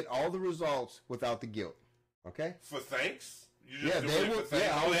that you can get all the results without the guilt. Okay? For thanks? You Yeah, just they doing it will- for thanks?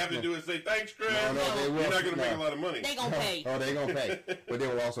 yeah, All they have to do is say, thanks, Chris. No, they will. You're not going to make No. a lot of money. They gonna pay. Oh, they're going to pay. But they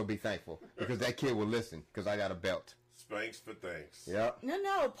will also be thankful because that kid will listen because I got a belt. Spanks for thanks. Yeah.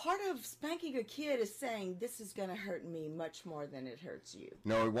 No. Part of spanking a kid is saying this is going to hurt me much more than it hurts you.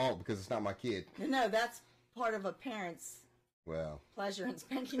 No, it won't because it's not my kid. No, that's part of a parent's Well. pleasure in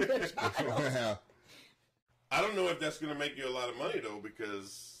spanking their child. Well, I don't know if that's going to make you a lot of money, though,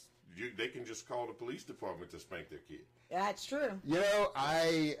 because they can just call the police department to spank their kid. That's true.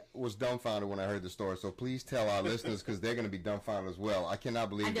 I was dumbfounded when I heard the story, so please tell our listeners because they're going to be dumbfounded as well. I cannot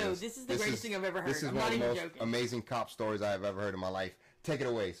believe I know, this. this is the greatest thing I've ever heard. This is I'm one not of the even most joking. amazing cop stories I have ever heard in my life. Take it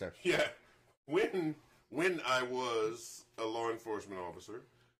away, sir. Yeah. When I was a law enforcement officer,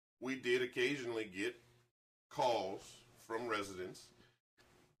 we did occasionally get calls from residents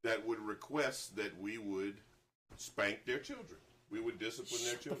that would request that we would spank their children. We would discipline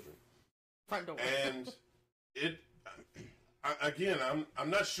their children. Front door. And I'm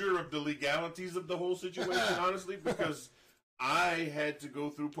not sure of the legalities of the whole situation, honestly, because I had to go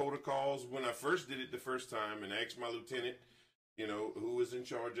through protocols when I first did it the first time and asked my lieutenant, who was in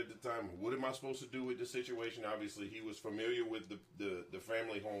charge at the time, what am I supposed to do with the situation? Obviously, he was familiar with the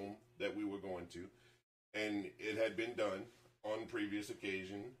family home that we were going to, and it had been done on previous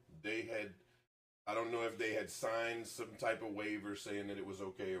occasion. I don't know if they had signed some type of waiver saying that it was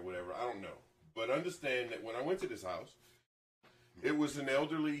okay or whatever. I don't know. But understand that when I went to this house, It was an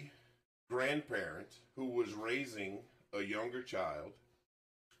elderly grandparent who was raising a younger child,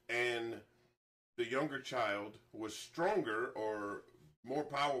 and the younger child was stronger or more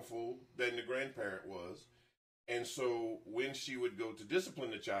powerful than the grandparent was. And so when she would go to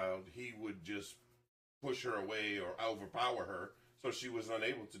discipline the child, he would just push her away or overpower her, so she was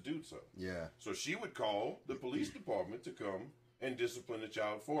unable to do so. Yeah. So she would call the police department to come and discipline the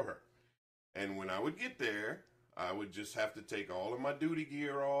child for her. And when I would get there, I would just have to take all of my duty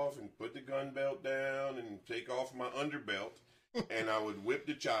gear off and put the gun belt down and take off my underbelt. And I would whip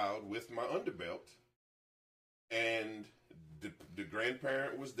the child with my underbelt. And the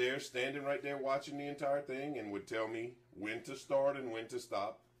grandparent was there, standing right there watching the entire thing, and would tell me when to start and when to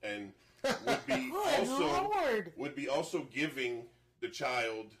stop. And would be also giving the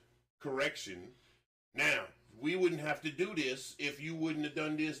child correction. Now, we wouldn't have to do this if you wouldn't have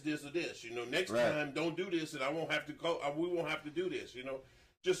done this, this, or this. You know, next time, don't do this, and I won't have to go. We won't have to do this. You know,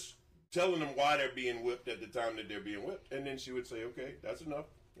 just telling them why they're being whipped at the time that they're being whipped. And then she would say, "Okay, that's enough."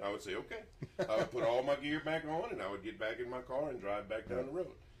 I would say, "Okay." I would put all my gear back on, and I would get back in my car and drive back down the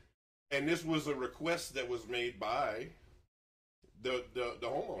road. And this was a request that was made by the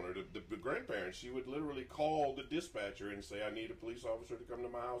homeowner, the grandparent. She would literally call the dispatcher and say, "I need a police officer to come to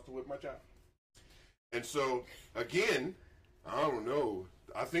my house to whip my child." And so, again, I don't know.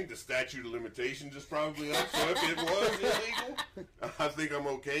 I think the statute of limitations is probably up. So if it was illegal, I think I'm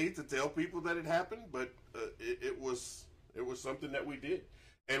okay to tell people that it happened. But it was something that we did,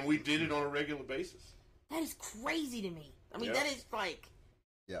 and we did it on a regular basis. That is crazy to me. I mean, that is like.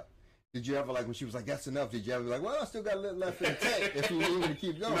 Yeah. Did you ever, like, when she was like, "That's enough," did you ever be like, "Well, I still got a little left in the tank if you need me to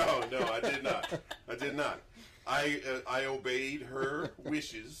keep going"? No, I did not. I did not. I obeyed her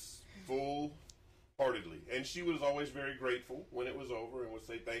wishes full-heartedly, and she was always very grateful when it was over and would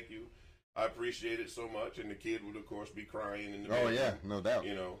say, "Thank you. I appreciate it so much." And the kid would, of course, be crying in the bedroom. Oh, yeah, no doubt.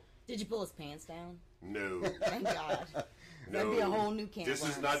 You know. Did you pull his pants down? No. Thank God. No. That'd be a whole new can. This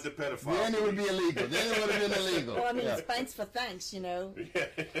is not the pedophile. Then it would be illegal. Then it would have been illegal. Well, I mean, Spanks for thanks, you know.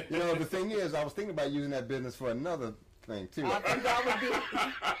 You know, the thing is, I was thinking about using that business for another thing, too. I think that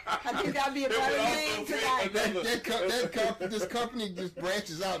would be a better name for that. This company just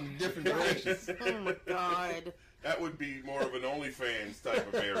branches out in different directions. Oh, my God. That would be more of an OnlyFans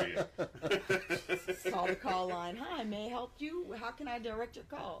type of area. Call the call line. "Hi, may I help you? How can I direct your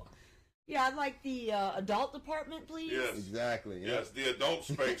call?" Yeah, I'd like the adult department, please. Yes. Exactly. Yeah. Yes, the adult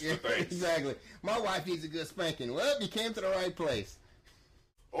Spanks for thanks. Exactly. My wife needs a good spanking. Well, you came to the right place.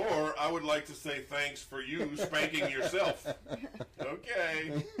 Or I would like to say thanks for you spanking yourself.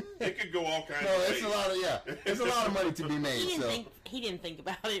 Okay. It could go all kinds of ways. It's a lot of money to be made. He didn't think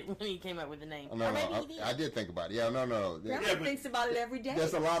about it when he came up with the name. No, I did think about it. Yeah, no. Grandma thinks about it every day.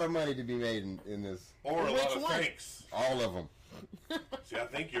 There's a lot of money to be made in this. Or a lot of thanks. All of them. See, I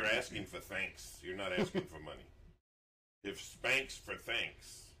think you're asking for thanks. You're not asking for money. If Spanks for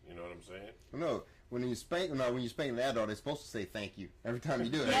thanks, you know what I'm saying? No, when you spank an adult, they're supposed to say thank you every time you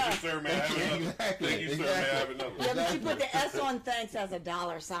do it. Thank you, sir. May I have another? Exactly. Thank you, sir. May I have another? Yeah, but you put the S on thanks as a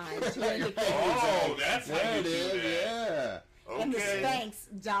dollar sign. Oh, that's how There you it do is. that. Yeah. Okay. And the Spanks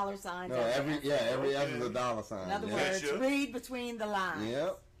dollar sign. No, every S is a dollar sign. In other yeah. words, Gotcha. read between the lines.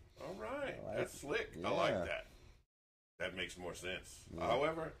 Yep. All right. I like That's slick. Yeah. I like that. That makes more sense. Yeah.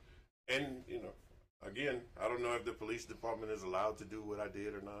 However, and, you know, again, I don't know if the police department is allowed to do what I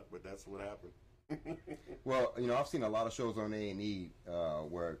did or not, but that's what happened. Well, you know, I've seen a lot of shows on A&E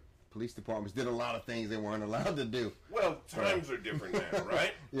where police departments did a lot of things they weren't allowed to do. Well, times are different now,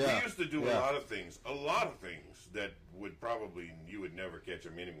 right? Yeah. We used to do a lot of things that you would never catch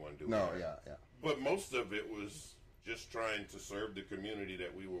anyone doing. No, right? yeah. But most of it was just trying to serve the community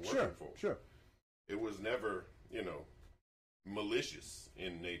that we were working for. Sure. It was never, you know, malicious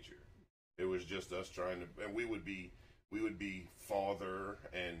in nature. It was just us trying to, and we would be father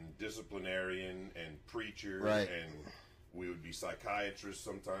and disciplinarian and preacher, Right. and we would be psychiatrists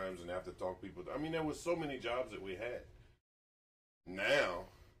sometimes and have to talk people. I mean, there was so many jobs that we had. Now,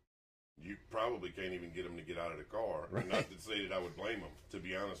 you probably can't even get them to get out of the car. Right. Not to say that I would blame them, to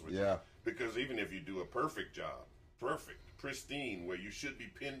be honest with you. Yeah. Because even if you do a perfect job, pristine, where you should be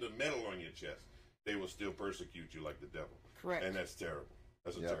pinned a medal on your chest, they will still persecute you like the devil. Correct. And that's terrible.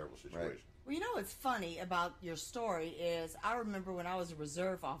 That's a terrible situation. Right. Well, you know what's funny about your story is I remember when I was a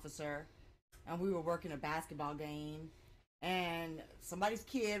reserve officer and we were working a basketball game and somebody's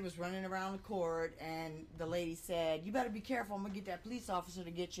kid was running around the court and the lady said, "You better be careful, I'm going to get that police officer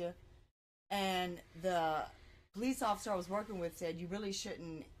to get you." And the police officer I was working with said, "You really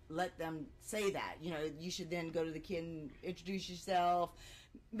shouldn't let them say that. You know, you should then go to the kid and introduce yourself,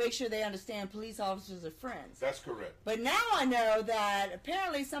 make sure they understand police officers are friends. That's correct. But now I know that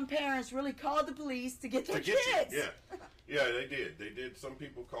apparently some parents really called the police to get their kids. Yeah. Yeah, they did. They did. Some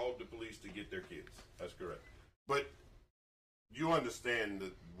people called the police to get their kids. That's correct. But you understand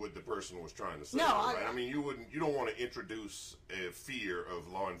what the person was trying to say. No, right? I mean, you don't want to introduce a fear of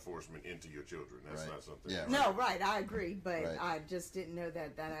law enforcement into your children. That's not something. Yeah. No, right. I agree, but Right. I just didn't know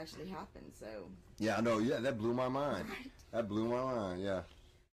that actually happened. So. Yeah, I know. Yeah, that blew my mind. Right. That blew my mind. Yeah.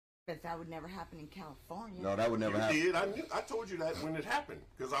 But that would never happen in California. No, that would never You happen. did. I told you that when it happened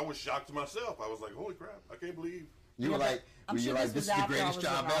because I was shocked myself. I was like, "Holy crap! I can't believe." You were like, I'm sure this this is was the after I greatest was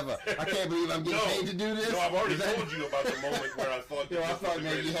job in ever. I can't believe I'm getting paid to do this. No, I've already told you about the moment where I thought. You know, I this was thought the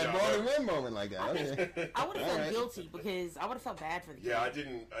maybe you greatest had job more than ever. one moment like that. Okay. I would have All felt right. guilty because I would have felt bad for the kid. Yeah, I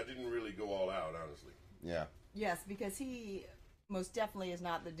didn't really go all out, honestly. Yeah. Yes, because he most definitely is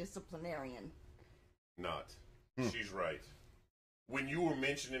not the disciplinarian. Not. She's right. When you were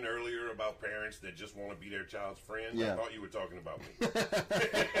mentioning earlier about parents that just want to be their child's friend, Yeah. I thought you were talking about me.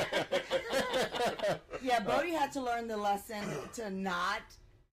 Yeah, Bodie had to learn the lesson to not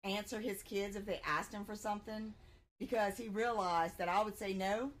answer his kids if they asked him for something because he realized that I would say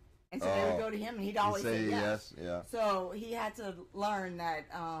no, and so they would Oh. go to him and he'd always say yes. Yeah. So he had to learn that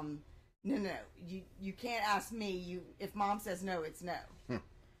no, you can't ask me. If mom says no, it's no.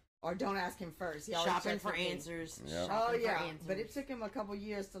 Or don't ask him first. He always Shopping checks for with me. answers. Yeah. Oh Shopping for yeah, answers. but it took him a couple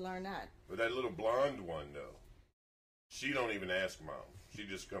years to learn that. But that little blonde one, though, she don't even ask mom. She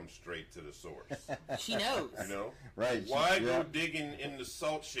just comes straight to the source. She knows. You know? Right. Why Yeah. go digging in the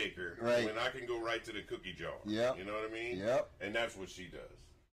salt shaker Right. when I can go right to the cookie jar? Yep. You know what I mean? Yep. And that's what she does.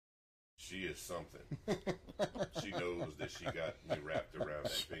 She is something. She knows that she got me wrapped around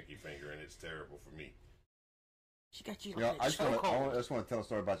that pinky finger, and it's terrible for me. She got you You know, like I a just want chokehold. to tell a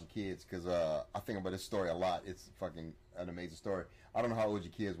story about your kids because I think about this story a lot. It's fucking an amazing story. I don't know how old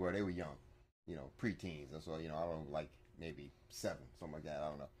your kids were. They were young, you know, preteens, and so I don't know, like maybe 7, something like that. I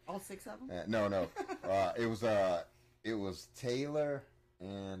don't know. All 6 of them. No. It was Taylor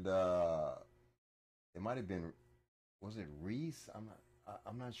and it might have been, was it Reese?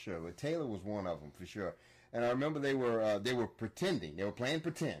 I'm not sure, but Taylor was one of them for sure. And I remember they were pretending. They were playing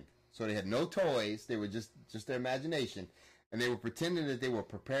pretend. So they had no toys. They were just their imagination, and they were pretending that they were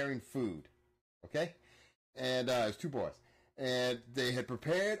preparing food. Okay, and it was 2 boys, and they had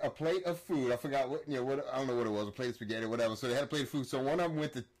prepared a plate of food. I forgot what I don't know what it was, a plate of spaghetti or whatever. So they had a plate of food. So one of them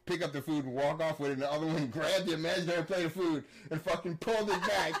went to pick up the food and walk off with it, and the other one grabbed the imaginary plate of food and fucking pulled it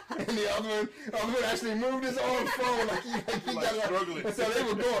back. And the other one actually moved his own phone like he Like got struggling. And so they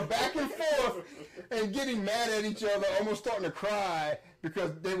were going back and forth and getting mad at each other, almost starting to cry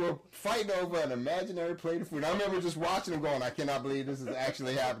because they were fighting over an imaginary plate of food. I remember just watching them going, I cannot believe this is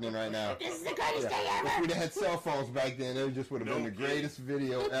actually happening right now. This is the greatest day If ever. we'd had cell phones back then, it just would have been the greatest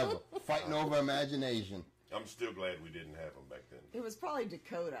video ever. Fighting over imagination. I'm still glad we didn't have them back then. It was probably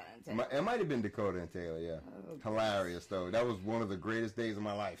Dakota and Taylor. It might have been Dakota and Taylor, yeah. Hilarious, though. That was one of the greatest days of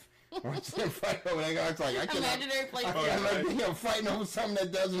my life. Watching them fight over that guy, it's like, I cannot. Imaginary plate of I'm food. like, fighting over something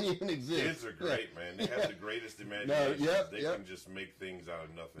that doesn't even exist. Kids are great, man. They have the greatest imagination. yep, They yep. can just make things out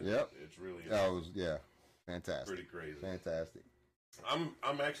of nothing. Yep. It's really That was, fantastic. pretty crazy. Fantastic.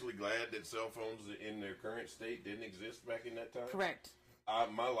 I'm actually glad that cell phones in their current state didn't exist back in that time. Correct.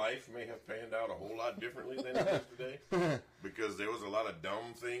 My life may have panned out a whole lot differently than it is today because there was a lot of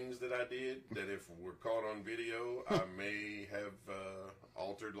dumb things that I did that if were caught on video, I may have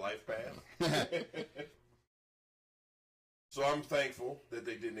altered life path. So I'm thankful that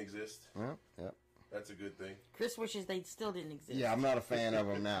they didn't exist. Yep. That's a good thing. Chris wishes they still didn't exist. Yeah, I'm not a fan of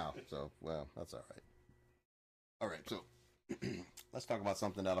them now. So, well, that's all right. All right, so let's talk about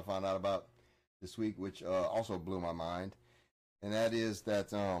something that I found out about this week, which also blew my mind. And that is that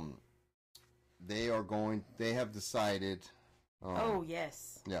they have decided. Oh,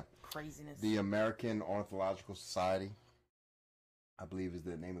 yes. Yeah. Craziness. The American Ornithological Society, I believe is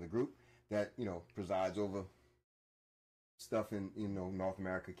the name of the group that, presides over stuff in, North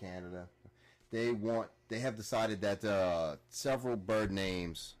America, Canada. They have decided that several bird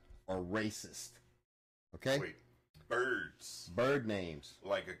names are racist. Okay? Wait, birds Bird names.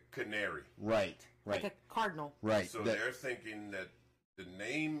 like a canary. Right. Like a cardinal. Right. So they're thinking that the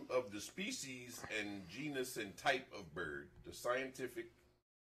name of the species and genus and type of bird, the scientific,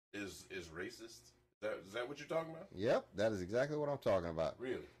 is racist. Is that what you're talking about? Yep, that is exactly what I'm talking about.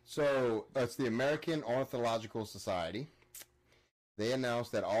 Really? So it's the American Ornithological Society. They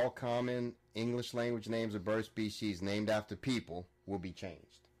announced that all common English language names of bird species named after people will be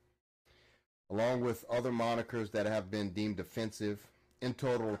changed, along with other monikers that have been deemed offensive. In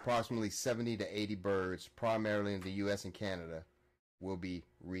total, approximately 70 to 80 birds, primarily in the U.S. and Canada, will be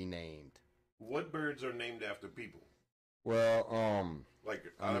renamed. What birds are named after people? Well, Like,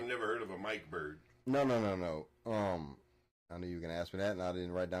 I've never heard of a Mike bird. No. I knew you were gonna ask me that, and I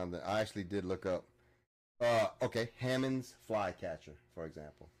didn't write down that. I actually did look up. Okay, Hammond's flycatcher, for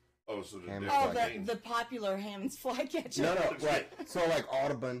example. Oh, so the popular Hammond's flycatcher. No, right. So like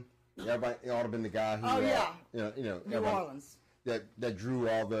Audubon, everybody, Audubon, the guy who, New Orleans. That drew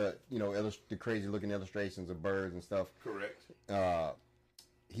all the the crazy looking illustrations of birds and stuff. Correct.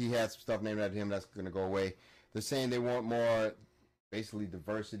 He had some stuff named after him that's going to go away. They're saying they want more, basically,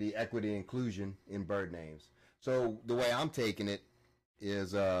 diversity, equity, inclusion in bird names. So the way I'm taking it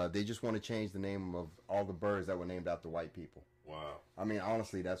is they just want to change the name of all the birds that were named after white people. Wow. I mean,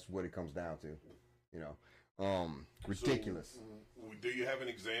 honestly, that's what it comes down to. Ridiculous. So, do you have an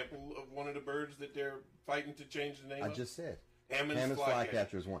example of one of the birds that they're fighting to change the name of? I just said. Hammond's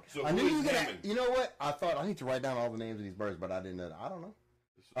flycatcher is one. So I knew you were gonna. Hammond? You know what? I thought I need to write down all the names of these birds, but I didn't know. I don't know.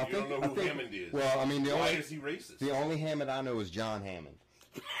 You don't know who Hammond is. Well, I mean, why is he racist? The only Hammond I know is John Hammond.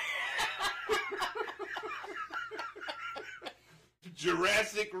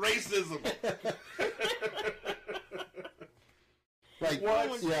 Jurassic racism. Like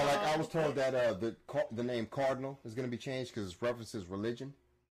I was told that the name Cardinal is going to be changed because it references religion.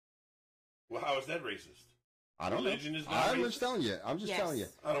 Well, how is that racist? I don't Religion know. Is not I'm racist? just telling you.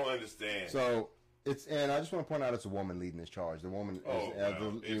 I don't understand. So and I just want to point out it's a woman leading this charge. The woman,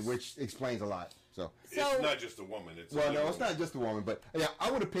 which explains a lot. So it's not just a woman. It's not just a woman. But yeah,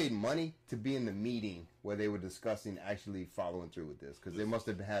 I would have paid money to be in the meeting where they were discussing actually following through with this because they must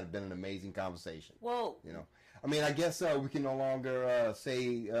have been an amazing conversation. Well, I mean, I guess we can no longer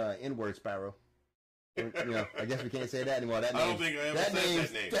say N-word Sparrow. I guess we can't say that anymore. I don't think I ever said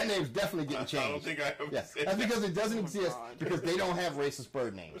that name. That name's definitely getting changed. I don't think I ever said that's that. because it doesn't exist because they don't have racist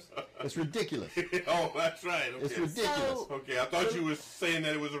bird names. It's ridiculous. Oh, that's right. Okay. It's ridiculous. Okay, I thought you were saying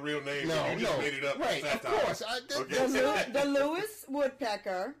that it was a real name. No, you just made it up. Right, of course. The Lewis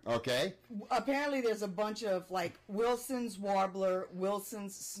woodpecker. Okay. Apparently, there's a bunch of like Wilson's warbler,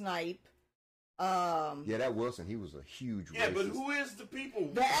 Wilson's snipe. That Wilson, he was a huge racist. Yeah, but who is the people?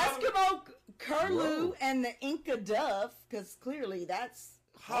 The Eskimo curlew and the Inca dove, because clearly that's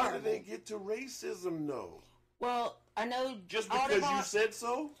How horrible. do they get to racism, though? Well, I know just because you said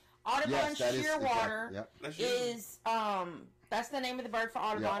so. Audubon shearwater is that's the name of the bird for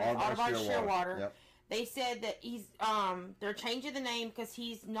Audubon. Yeah, Audubon shearwater. Yep. They said that he's they're changing the name because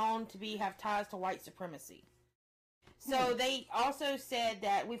he's known to have ties to white supremacy. So they also said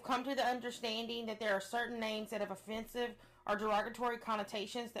that we've come to the understanding that there are certain names that have offensive or derogatory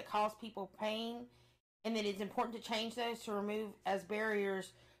connotations that cause people pain, and that it's important to change those to remove as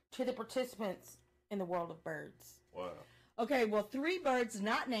barriers to the participants in the world of birds. Wow. Okay, well, 3 birds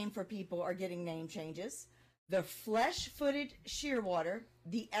not named for people are getting name changes. The flesh-footed shearwater,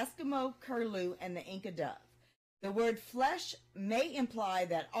 the Eskimo curlew, and the Inca dove. The word flesh may imply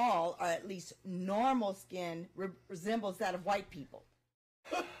that all, or at least normal skin, resembles that of white people.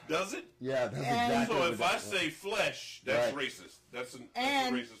 Does it? Yeah, that's exactly. So if I say flesh, that's racist. That's a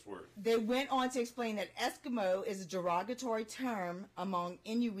racist word. They went on to explain that Eskimo is a derogatory term among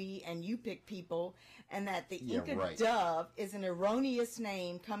Inuit and Yupik people, and that the Inca dove is an erroneous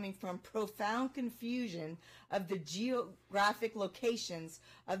name coming from profound confusion of the geographic locations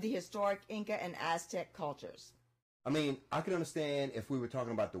of the historic Inca and Aztec cultures. I mean, I could understand if we were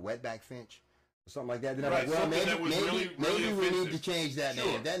talking about the wetback finch or something like that. Then right, I'm like, well, maybe we offensive. need to change that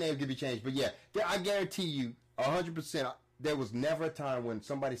name. That name could be changed. But yeah, I guarantee you 100%, there was never a time when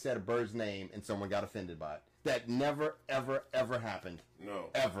somebody said a bird's name and someone got offended by it. That never, ever, ever happened. No.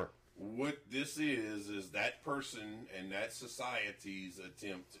 Ever. What this is that person and that society's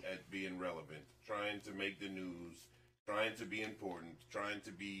attempt at being relevant, trying to make the news, trying to be important, trying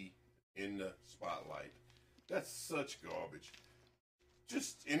to be in the spotlight. That's such garbage.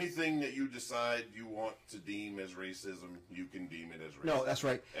 Just anything that you decide you want to deem as racism, you can deem it as racism. No, that's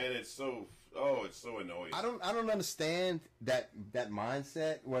right. And it's so annoying. I don't understand that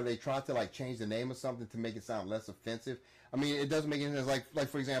mindset where they try to like change the name of something to make it sound less offensive. I mean, it doesn't make any sense. Like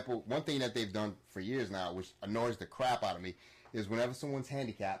for example, one thing that they've done for years now, which annoys the crap out of me, is whenever someone's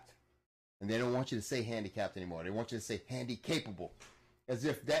handicapped, and they don't want you to say handicapped anymore, they want you to say handy-capable, as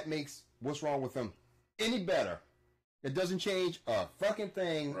if that makes what's wrong with them any better. It doesn't change a fucking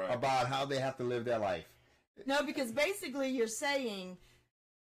thing about how they have to live their life. No, because basically you're saying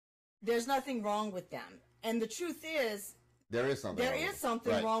there's nothing wrong with them. And the truth is, there is something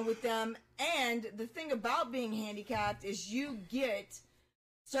wrong with them. And the thing about being handicapped is you get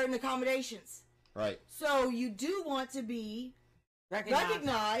certain accommodations. Right. So you do want to be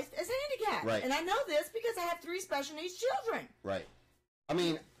recognized as handicapped. Right. And I know this because I have 3 special needs children. Right. I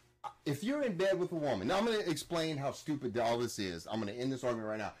mean, if you're in bed with a woman, now I'm going to explain how stupid all this is. I'm going to end this argument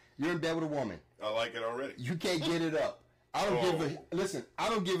right now. You're in bed with a woman. I like it already. You can't get it up. I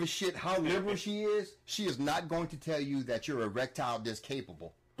don't give a shit how liberal she is. She is not going to tell you that you're erectile disc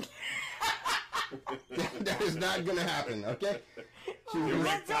capable. that is not going to happen, okay?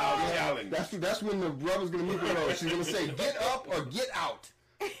 That's when the rubber's going to meet the road. She's going to say, get up or get out.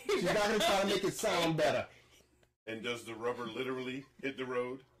 She's not going to try to make it sound better. And does the rubber literally hit the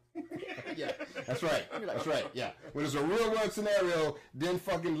road? Yeah, that's right. That's right. Yeah. When it's a real world scenario, then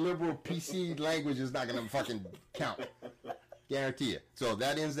fucking liberal PC language is not gonna fucking count. Guarantee it. So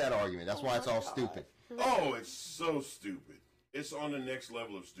that ends that argument. That's why it's all stupid. Oh, it's so stupid. It's on the next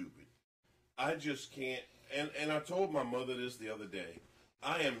level of stupid. I just can't. And I told my mother this the other day.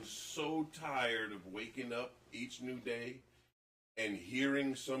 I am so tired of waking up each new day and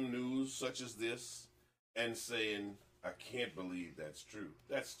hearing some news such as this and saying, I can't believe that's true.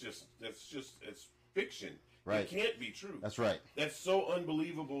 That's just it's fiction. Right. It can't be true. That's right. That's so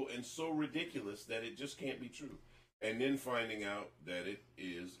unbelievable and so ridiculous that it just can't be true. And then finding out that it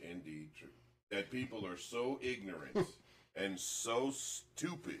is indeed true. That people are so ignorant and so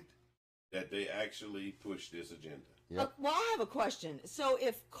stupid that they actually push this agenda. Yep. Well, I have a question. So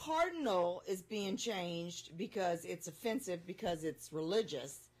if cardinal is being changed because it's offensive because it's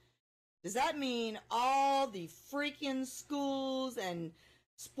religious, does that mean all the freaking schools and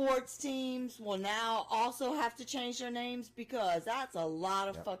sports teams will now also have to change their names? Because that's a lot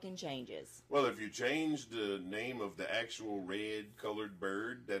of fucking changes. Well, if you change the name of the actual red-colored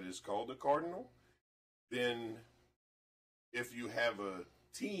bird that is called a cardinal, then if you have a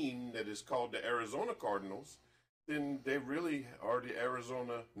team that is called the Arizona Cardinals, then they really are the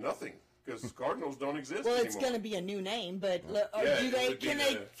Arizona nothing. Because Cardinals don't exist well, anymore. it's going to be a new name, but Yeah,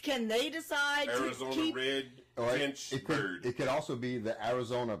 can they decide Arizona to keep red finch bird? It could also be the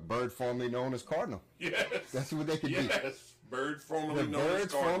Arizona bird formerly known as cardinal. Yes. That's what they could be. Yes. Bird formerly The known as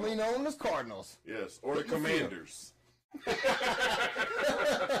birds Cardinals. formerly known as cardinals. Yes. Or the Commanders.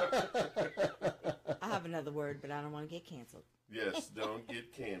 I have another word, but I don't want to get canceled. Yes, don't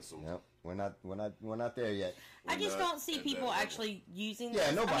get canceled. Yep. We're not there yet. I just don't see people actually using Yeah,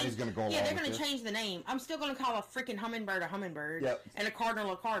 this. nobody's gonna go along Yeah, they're with going to this. change the name. I'm still going to call a freaking hummingbird a hummingbird Yep. and a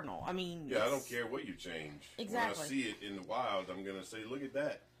cardinal. I mean, Yeah, I don't care what you change. Exactly. When I see it in the wild, I'm going to say, look at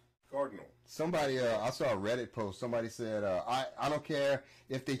that. Cardinal. Somebody, I saw a Reddit post. Somebody said, I don't care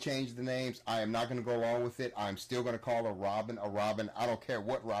if they change the names. I am not going to go along with it. I'm still going to call a Robin a Robin. I don't care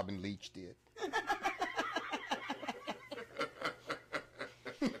what Robin Leach did.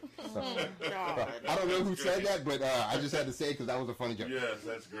 God. I don't know who said that, but I just had to say it because that was a funny joke. Yes,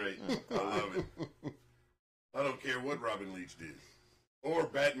 that's great. I love it. I don't care what Robin Leach did. Or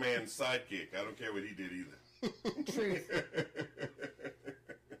Batman's sidekick. I don't care what he did either. Truth.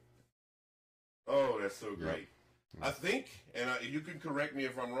 Oh, that's so great. I think, and you can correct me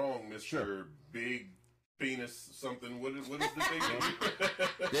if I'm wrong, Mr. Sure. Big Penis something. What is the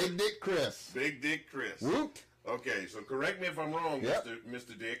thing? Big Dick Chris. Big Dick Chris. Woot. Okay, so correct me if I'm wrong, Yep.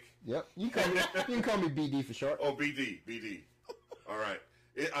 Mr. Dick. Yep. You can call me BD for short. Oh, BD. All right.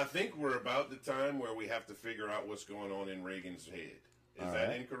 I think we're about the time where we have to figure out what's going on in Reagan's head. Is All that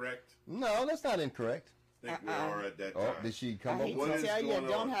right. incorrect? No, that's not incorrect. I think we are at that time. Oh, did she come I up hate with What to is tell you, going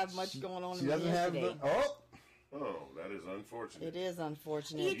don't on? have much going on She in doesn't the have today. Oh, that is unfortunate. It is You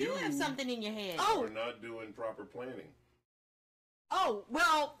unfortunate. do have something in your head. Oh. We're not doing proper planning. Oh,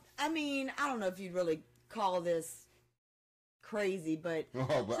 well, I mean, I don't know if you'd really call this crazy, but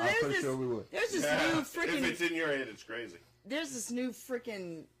Oh, but So I'm there's pretty this- sure we would. there's this Yeah, new if freaking it's in your head, it's crazy. there's this new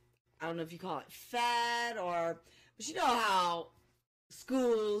freaking, I don't know if you call it fad but you know how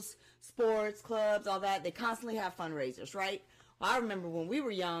schools, sports, clubs, all that, they constantly have fundraisers, right? Well, I remember when we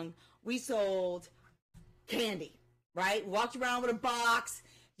were young, we sold candy, right? Walked around with a box.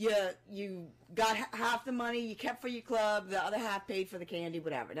 You got half the money you kept for your club, the other half paid for the candy,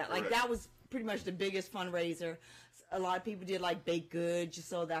 whatever. Correct. That was pretty much the biggest fundraiser. A lot of people did like baked goods, you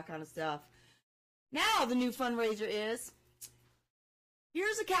sold that kind of stuff. Now the new fundraiser is,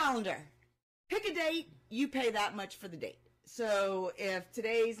 here's a calendar. Pick a date, you pay that much for the date. So if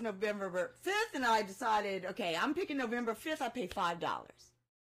today's November 5th and I decided, okay, I'm picking November 5th, I pay $5.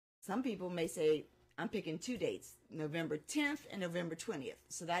 Some people may say, I'm picking two dates, November 10th and November 20th.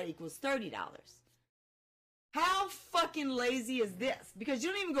 So that equals $30. How fucking lazy is this? Because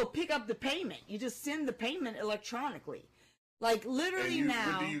you don't even go pick up the payment. You just send the payment electronically. Like literally And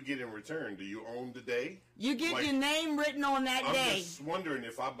now, what do you get in return? Do you own the day? you get Like, your name written on that I'm day. just wondering,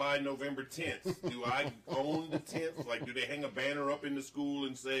 if I buy November 10th, do I own the 10th? Like, do they hang a banner up in the school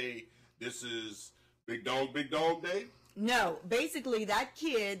and say, this is Big Dog Day? No, basically that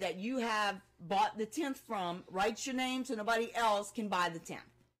kid that you have bought the 10th from writes your name so nobody else can buy the 10th.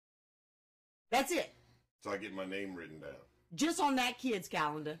 That's it. So I get my name written down. Just on that kid's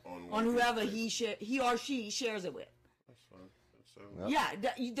calendar, on whoever he or she shares it with. That's fine. That's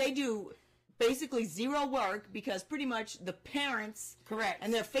Yeah, they do basically zero work because pretty much the parents Correct.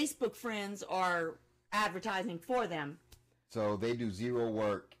 and their Facebook friends are advertising for them. So they do zero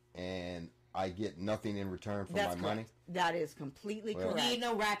work, and I get nothing in return for That's my correct. money. That is completely Well, You correct. get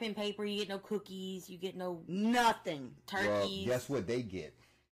no wrapping paper. You get no cookies. You get no Nothing. Well, turkeys. guess what they get?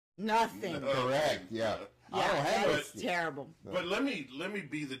 Nothing. No. Correct. Yeah. I Yeah, don't have that's it. terrible. But let me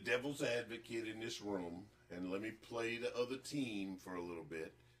be the devil's advocate in this room, and let me play the other team for a little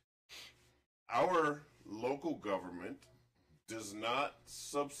bit. Our local government does not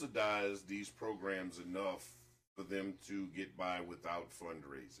subsidize these programs enough for them to get by without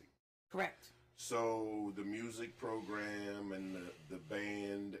fundraising. Correct. So the music program and the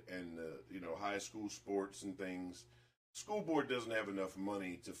band and the high school sports and things, school board doesn't have enough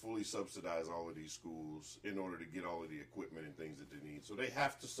money to fully subsidize all of these schools in order to get all of the equipment and things that they need. So they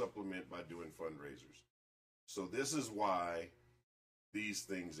have to supplement by doing fundraisers. So this is why these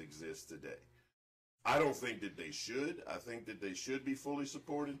things exist today. I don't think that they should. I think that they should be fully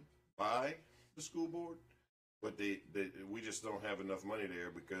supported by the school board. But we just don't have enough money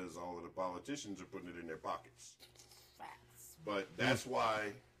there because all of the politicians are putting it in their pockets. Facts. But that's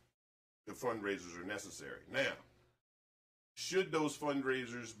why the fundraisers are necessary. Now, should those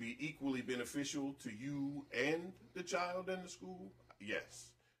fundraisers be equally beneficial to you and the child and the school? Yes.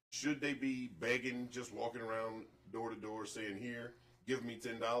 Should they be begging, just walking around door to door saying, here, give me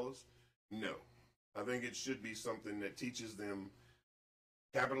 $10? No. I think it should be something that teaches them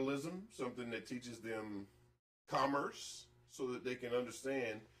capitalism, something that teaches them commerce, so that they can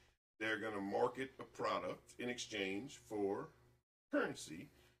understand they're going to market a product in exchange for currency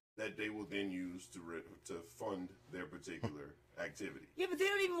that they will then use to fund their particular activity. Yeah, but they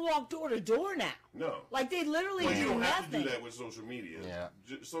don't even walk door to door now. No. Like they literally Well, do you don't have nothing. to do that with social media. Yeah.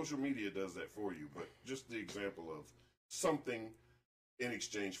 Social media does that for you, but just the example of something in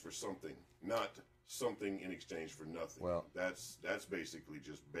exchange for something, not something in exchange for nothing. Well, that's basically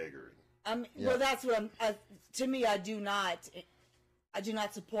just begging. Well, that's what I'm. To me, I do not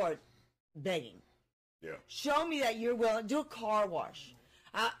support begging. Yeah. Show me that you're willing. Do a car wash.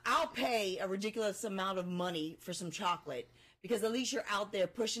 I'll pay a ridiculous amount of money for some chocolate because at least you're out there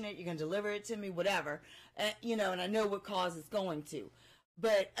pushing it. You're gonna deliver it to me, whatever. And I know what cause it's going to.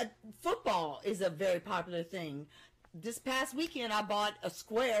 But football is a very popular thing. This past weekend, I bought a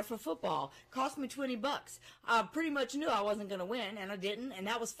square for football. Cost me $20. I pretty much knew I wasn't going to win, and I didn't, and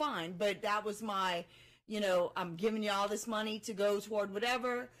that was fine. But that was my, I'm giving you all this money to go toward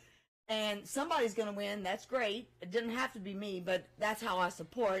whatever, and somebody's going to win. That's great. It didn't have to be me, but that's how I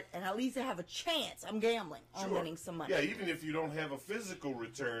support, and at least I have a chance. I'm gambling on winning some money. Yeah, even if you don't have a physical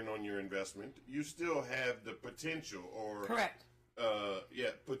return on your investment, you still have the potential or Correct.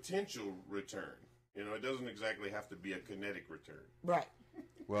 Potential return. It doesn't exactly have to be a kinetic return. Right.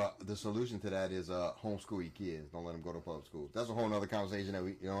 Well, the solution to that is homeschool your kids. Don't let them go to public schools. That's a whole other conversation that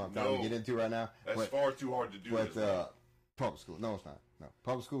we don't have time to get into right now. That's far too hard to do. But public schools, no, it's not. No,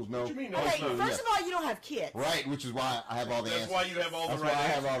 public schools, no. What you mean? Okay, first of all, you don't have kids. Right, which is why I have all the answers. That's why you have all the That's right why I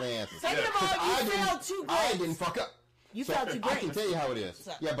have answers. all the answers. Second of all, you failed two I grades. didn't fuck up. You So, failed two I grades. can tell you how it is.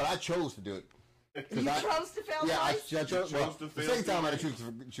 So- Yeah, but I chose to do it. You chose to fail Yeah, I twice? chose. chose Well, to the fail second time I twice.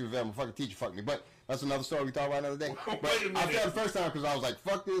 didn't choose to fail. My fucking teacher fucked me. But that's another story we talk about another day. Wait But a minute. I failed the first time because I was like,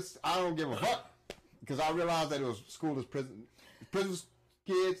 fuck this. I don't give a fuck. Because I realized that it was school as prison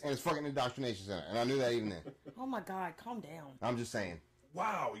kids and it's fucking indoctrination center. And I knew that even then. Oh my God, calm down. I'm just saying.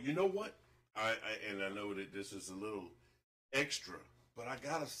 Wow, you know what? I know that this is a little extra, but I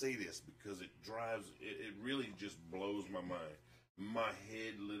gotta say this because it really just blows my mind. My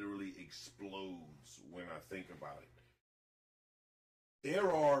head literally explodes when I think about it.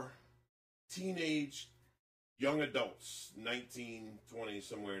 There are teenage young adults, 19, 20,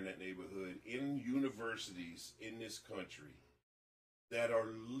 somewhere in that neighborhood, in universities in this country that are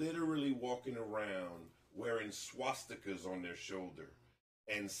literally walking around wearing swastikas on their shoulder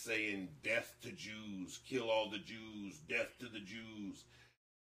and saying death to Jews, kill all the Jews, death to the Jews.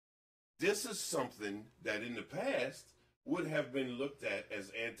 This is something that in the past would have been looked at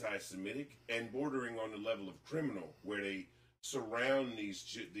as anti-Semitic and bordering on the level of criminal, where they surround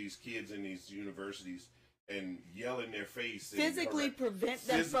these kids in these universities and yell in their face, Physically and prevent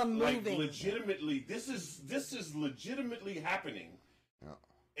them from moving. Legitimately, this is legitimately happening, Yeah.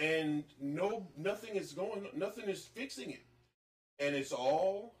 and nothing is fixing it. And it's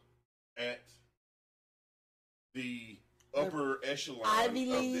all at the upper echelon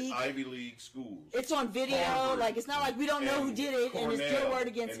Ivy of League. the Ivy League schools. It's on video. Harvard like, it's not like we don't know who and did it, and it's your Cornell word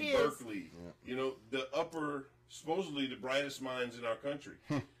against and his. Berkeley. You know, the upper, supposedly the brightest minds in our country.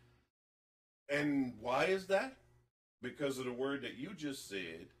 And why is that? Because of the word that you just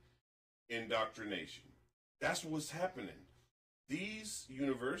said, indoctrination. That's what's happening. These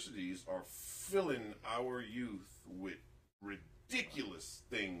universities are filling our youth with ridiculous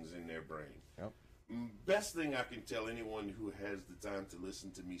things in their brain. Yep. Best thing I can tell anyone who has the time to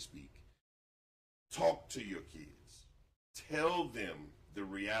listen to me speak, talk to your kids. Tell them the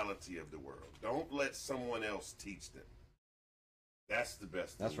reality of the world. Don't let someone else teach them. That's the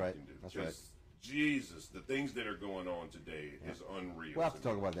best thing you can do. That's right. Jesus, the things that are going on today is unreal. We'll have to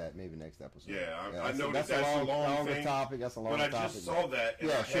talk about that maybe next episode. Yeah, I know that's a a long thing. topic. That's a long topic. But I just saw that and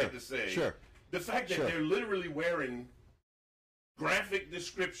I had to say, the fact that they're literally wearing graphic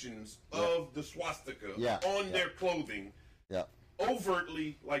descriptions of the swastika on their clothing,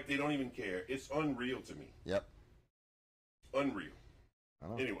 overtly, like they don't even care. It's unreal to me. Yep. Unreal.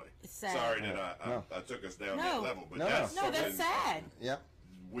 Anyway, sorry that I took us down that level, but that's sad. Yep.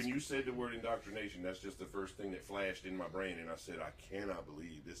 When you said the word indoctrination, that's just the first thing that flashed in my brain, and I said, I cannot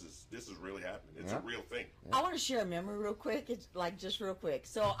believe this is really happening. It's a real thing. I want to share a memory real quick. It's like just real quick.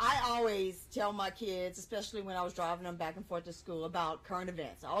 So I always tell my kids, especially when I was driving them back and forth to school, about current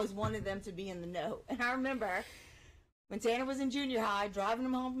events. I always wanted them to be in the know. And I remember when Tanner was in junior high, driving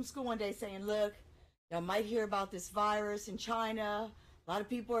him home from school one day, saying, "Look, y'all might hear about this virus in China. A lot of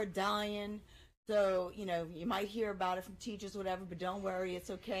people are dying. So, you know, you might hear about it from teachers, whatever, but don't worry, it's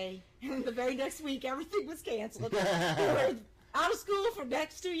okay." And the very next week, everything was canceled. We were out of school for the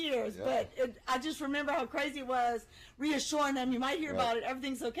next 2 years. But I just remember how crazy it was, reassuring them, you might hear about it,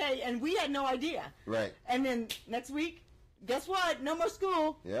 everything's okay. And we had no idea. Right. And then next week, guess what? No more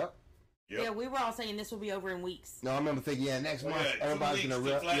school. Yep. Yeah, we were all saying this will be over in weeks. No, I remember thinking, next month, everybody's going to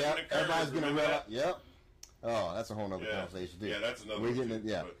realize. Yep. Oh, that's a whole nother conversation, too. Yeah, that's another one. But, you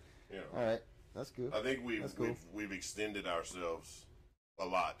know. All right. That's good. I think we've extended ourselves a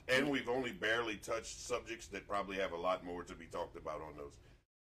lot, and we've only barely touched subjects that probably have a lot more to be talked about on those.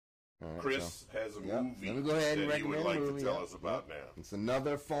 Right, Chris has a movie Let me go ahead and that he would recommend like to tell us about now. It's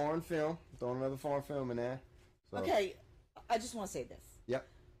another foreign film. Throwing another foreign film in there. So. Okay, I just want to say this. Yep.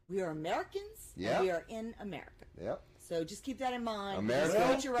 We are Americans, and we are in America. Yep. So just keep that in mind.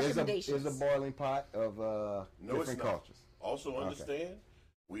 America your recommendations. is a boiling pot of different cultures. Also understand,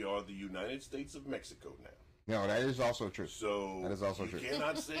 we are the United States of Mexico now. No, that is also true. So that is also true. You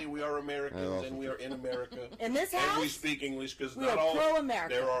cannot say we are Americans and we are in America. In this house, and we speak English because we not are all.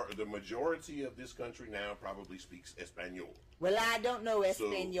 pro-America. There are the majority of this country now probably speaks Espanol. Well, I don't know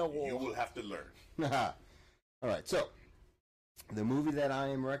Espanol. So you will have to learn. All right. So the movie that I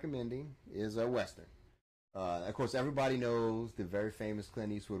am recommending is a Western. Of course, everybody knows the very famous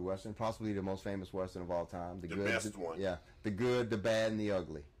Clint Eastwood Western, possibly the most famous Western of all time. The best one. Yeah. The Good, the Bad, and the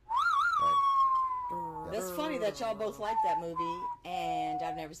Ugly. That's funny that y'all both like that movie, and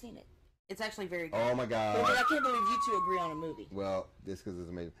I've never seen it. It's actually very good. Oh, my God. But I can't believe you two agree on a movie. Well, this because it's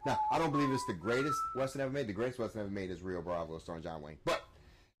amazing. Now, I don't believe it's the greatest Western ever made. The greatest Western ever made is Rio Bravo, starring John Wayne. But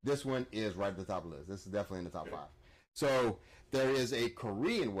this one is right at the top of the list. This is definitely in the top 5. So there is a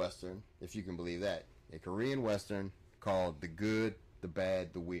Korean Western, if you can believe that. A Korean Western called The Good, the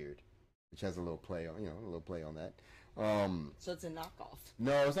Bad, the Weird, which has a little play on, that. So it's a knockoff.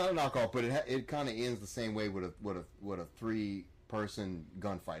 No, it's not a knockoff, but it kind of ends the same way with a 3-person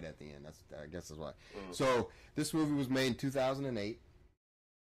gunfight at the end. I guess that's why. So this movie was made in 2008,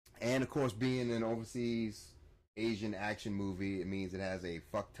 and of course, being an overseas Asian action movie, it means it has a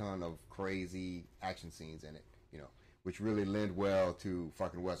fuck ton of crazy action scenes in it, which really lend well to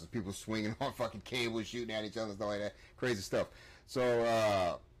fucking westerns. People swinging on fucking cables, shooting at each other, stuff like that, crazy stuff.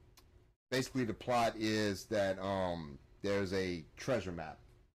 So basically, the plot is that there's a treasure map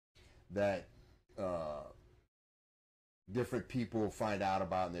that different people find out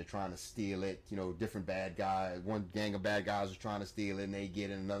about, and they're trying to steal it. Different bad guys. One gang of bad guys are trying to steal it, and they get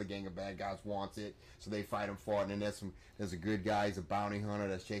it. Another gang of bad guys wants it, so they fight them for it. And then there's a good guy. He's a bounty hunter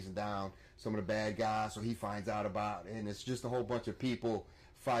that's chasing down some of the bad guys, so he finds out about it. And it's just a whole bunch of people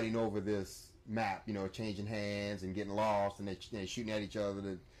fighting over this map, changing hands and getting lost, and they're shooting at each other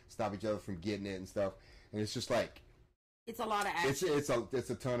to stop each other from getting it and stuff. And it's just like, it's a lot of action. It's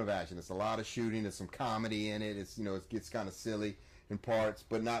a ton of action. It's a lot of shooting. There's some comedy in it. It's it gets kind of silly in parts,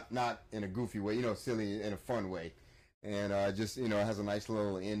 but not in a goofy way. Silly in a fun way. And just it has a nice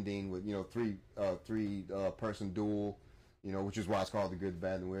little ending with 3 person duel. Which is why it's called The Good, the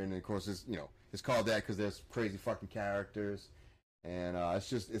Bad, and the Weird. And of course it's called that because there's crazy fucking characters, and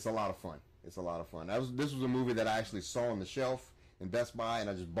it's a lot of fun. It's a lot of fun. This was a movie that I actually saw on the shelf in Best Buy, and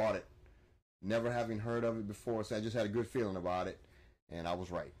I just bought it, never having heard of it before. So I just had a good feeling about it, and I was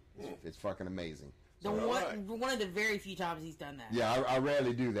right. It's fucking amazing. One of the very few times he's done that. Yeah, I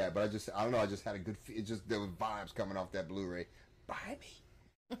rarely do that, but I don't know. I just had a good. There was vibes coming off that Blu-ray. Buy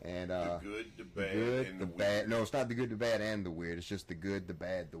me. And the good, the bad, and the bad. weird. No, it's not the good, the bad, and the weird. It's just the good, the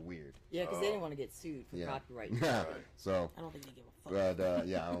bad, the weird. Yeah, because they didn't want to get sued for copyright. So I don't think they give a fuck. But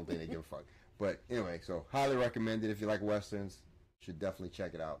yeah, I don't think they give a fuck. But anyway, so highly recommend it if you like westerns. Should definitely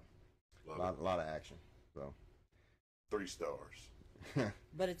check it out. A lot of action. So 3 stars.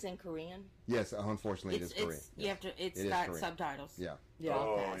 But it's in Korean? Yes, unfortunately it is Korean. You have to. It's got subtitles. Yeah. Yeah.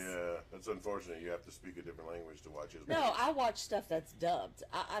 Oh, I'll pass. yeah. That's unfortunate. You have to speak a different language to watch his No, I watch stuff that's dubbed.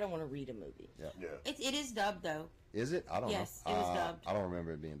 I don't want to read a movie. Yeah. Yeah. It is dubbed though. Is it? I don't know. Yes, it was dubbed. I don't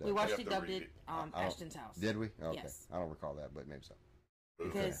remember it being dubbed. We watched have it to dubbed read at it. Ashton's house. Did we? Okay. Yes. I don't recall that, but maybe so.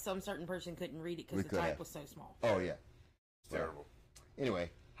 Because some certain person couldn't read it because the type was so small. Oh yeah. It's terrible.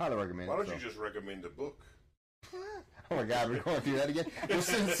 Anyway, highly recommend it. Why don't you just recommend a book? Oh my God, we're going through that again. Well,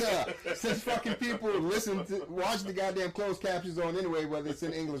 since fucking people watch the goddamn closed captions on anyway, whether it's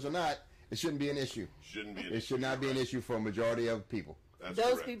in English or not, it shouldn't be an issue. It should not be an issue for a majority of people.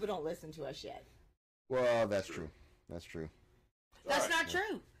 Those people don't listen to us yet. Well, that's true. That's true. That's not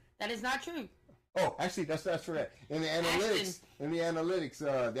true. That is not true. Oh, actually, that's for that. In the analytics,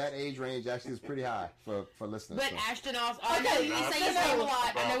 that age range actually is pretty high for listeners. But so. Ashton also. I know we say his name a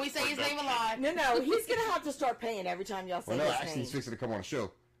lot. I know we say his name a lot. No, he's gonna have to start paying every time y'all say Well, no, his actually, name. he's fixing to come on the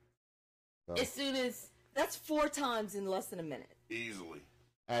show. So. As soon as that's 4 times in less than a minute. Easily.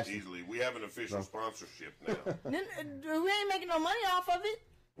 Ashton. Easily. We have an official sponsorship now. We ain't making no money off of it.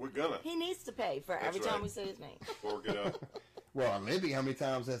 We're gonna. He needs to pay for every time we say his name. Fork it up. Well, Libby, how many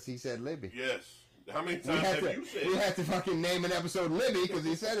times has he said Libby? Yes. How many times have you said it? We had to fucking name an episode Libby because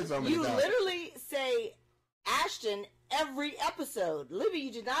he said it so many You times. literally say Ashton every episode. Libby,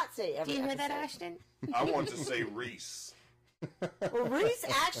 you do not say every episode. do you hear that, Ashton? I want to say Reese. Well, Reese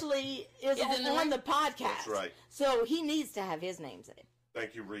actually is on the podcast. That's right. So he needs to have his name said.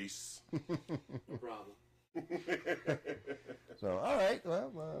 Thank you, Reese. No problem. So, all right.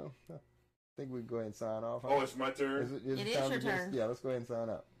 Well, I think we can go ahead and sign off. Oh, it's my turn? Is It is time your to just- turn. Yeah, let's go ahead and sign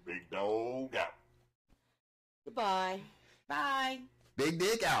up. Big dog out. Goodbye. Bye. Big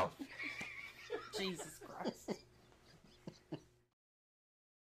dick out. Jesus Christ.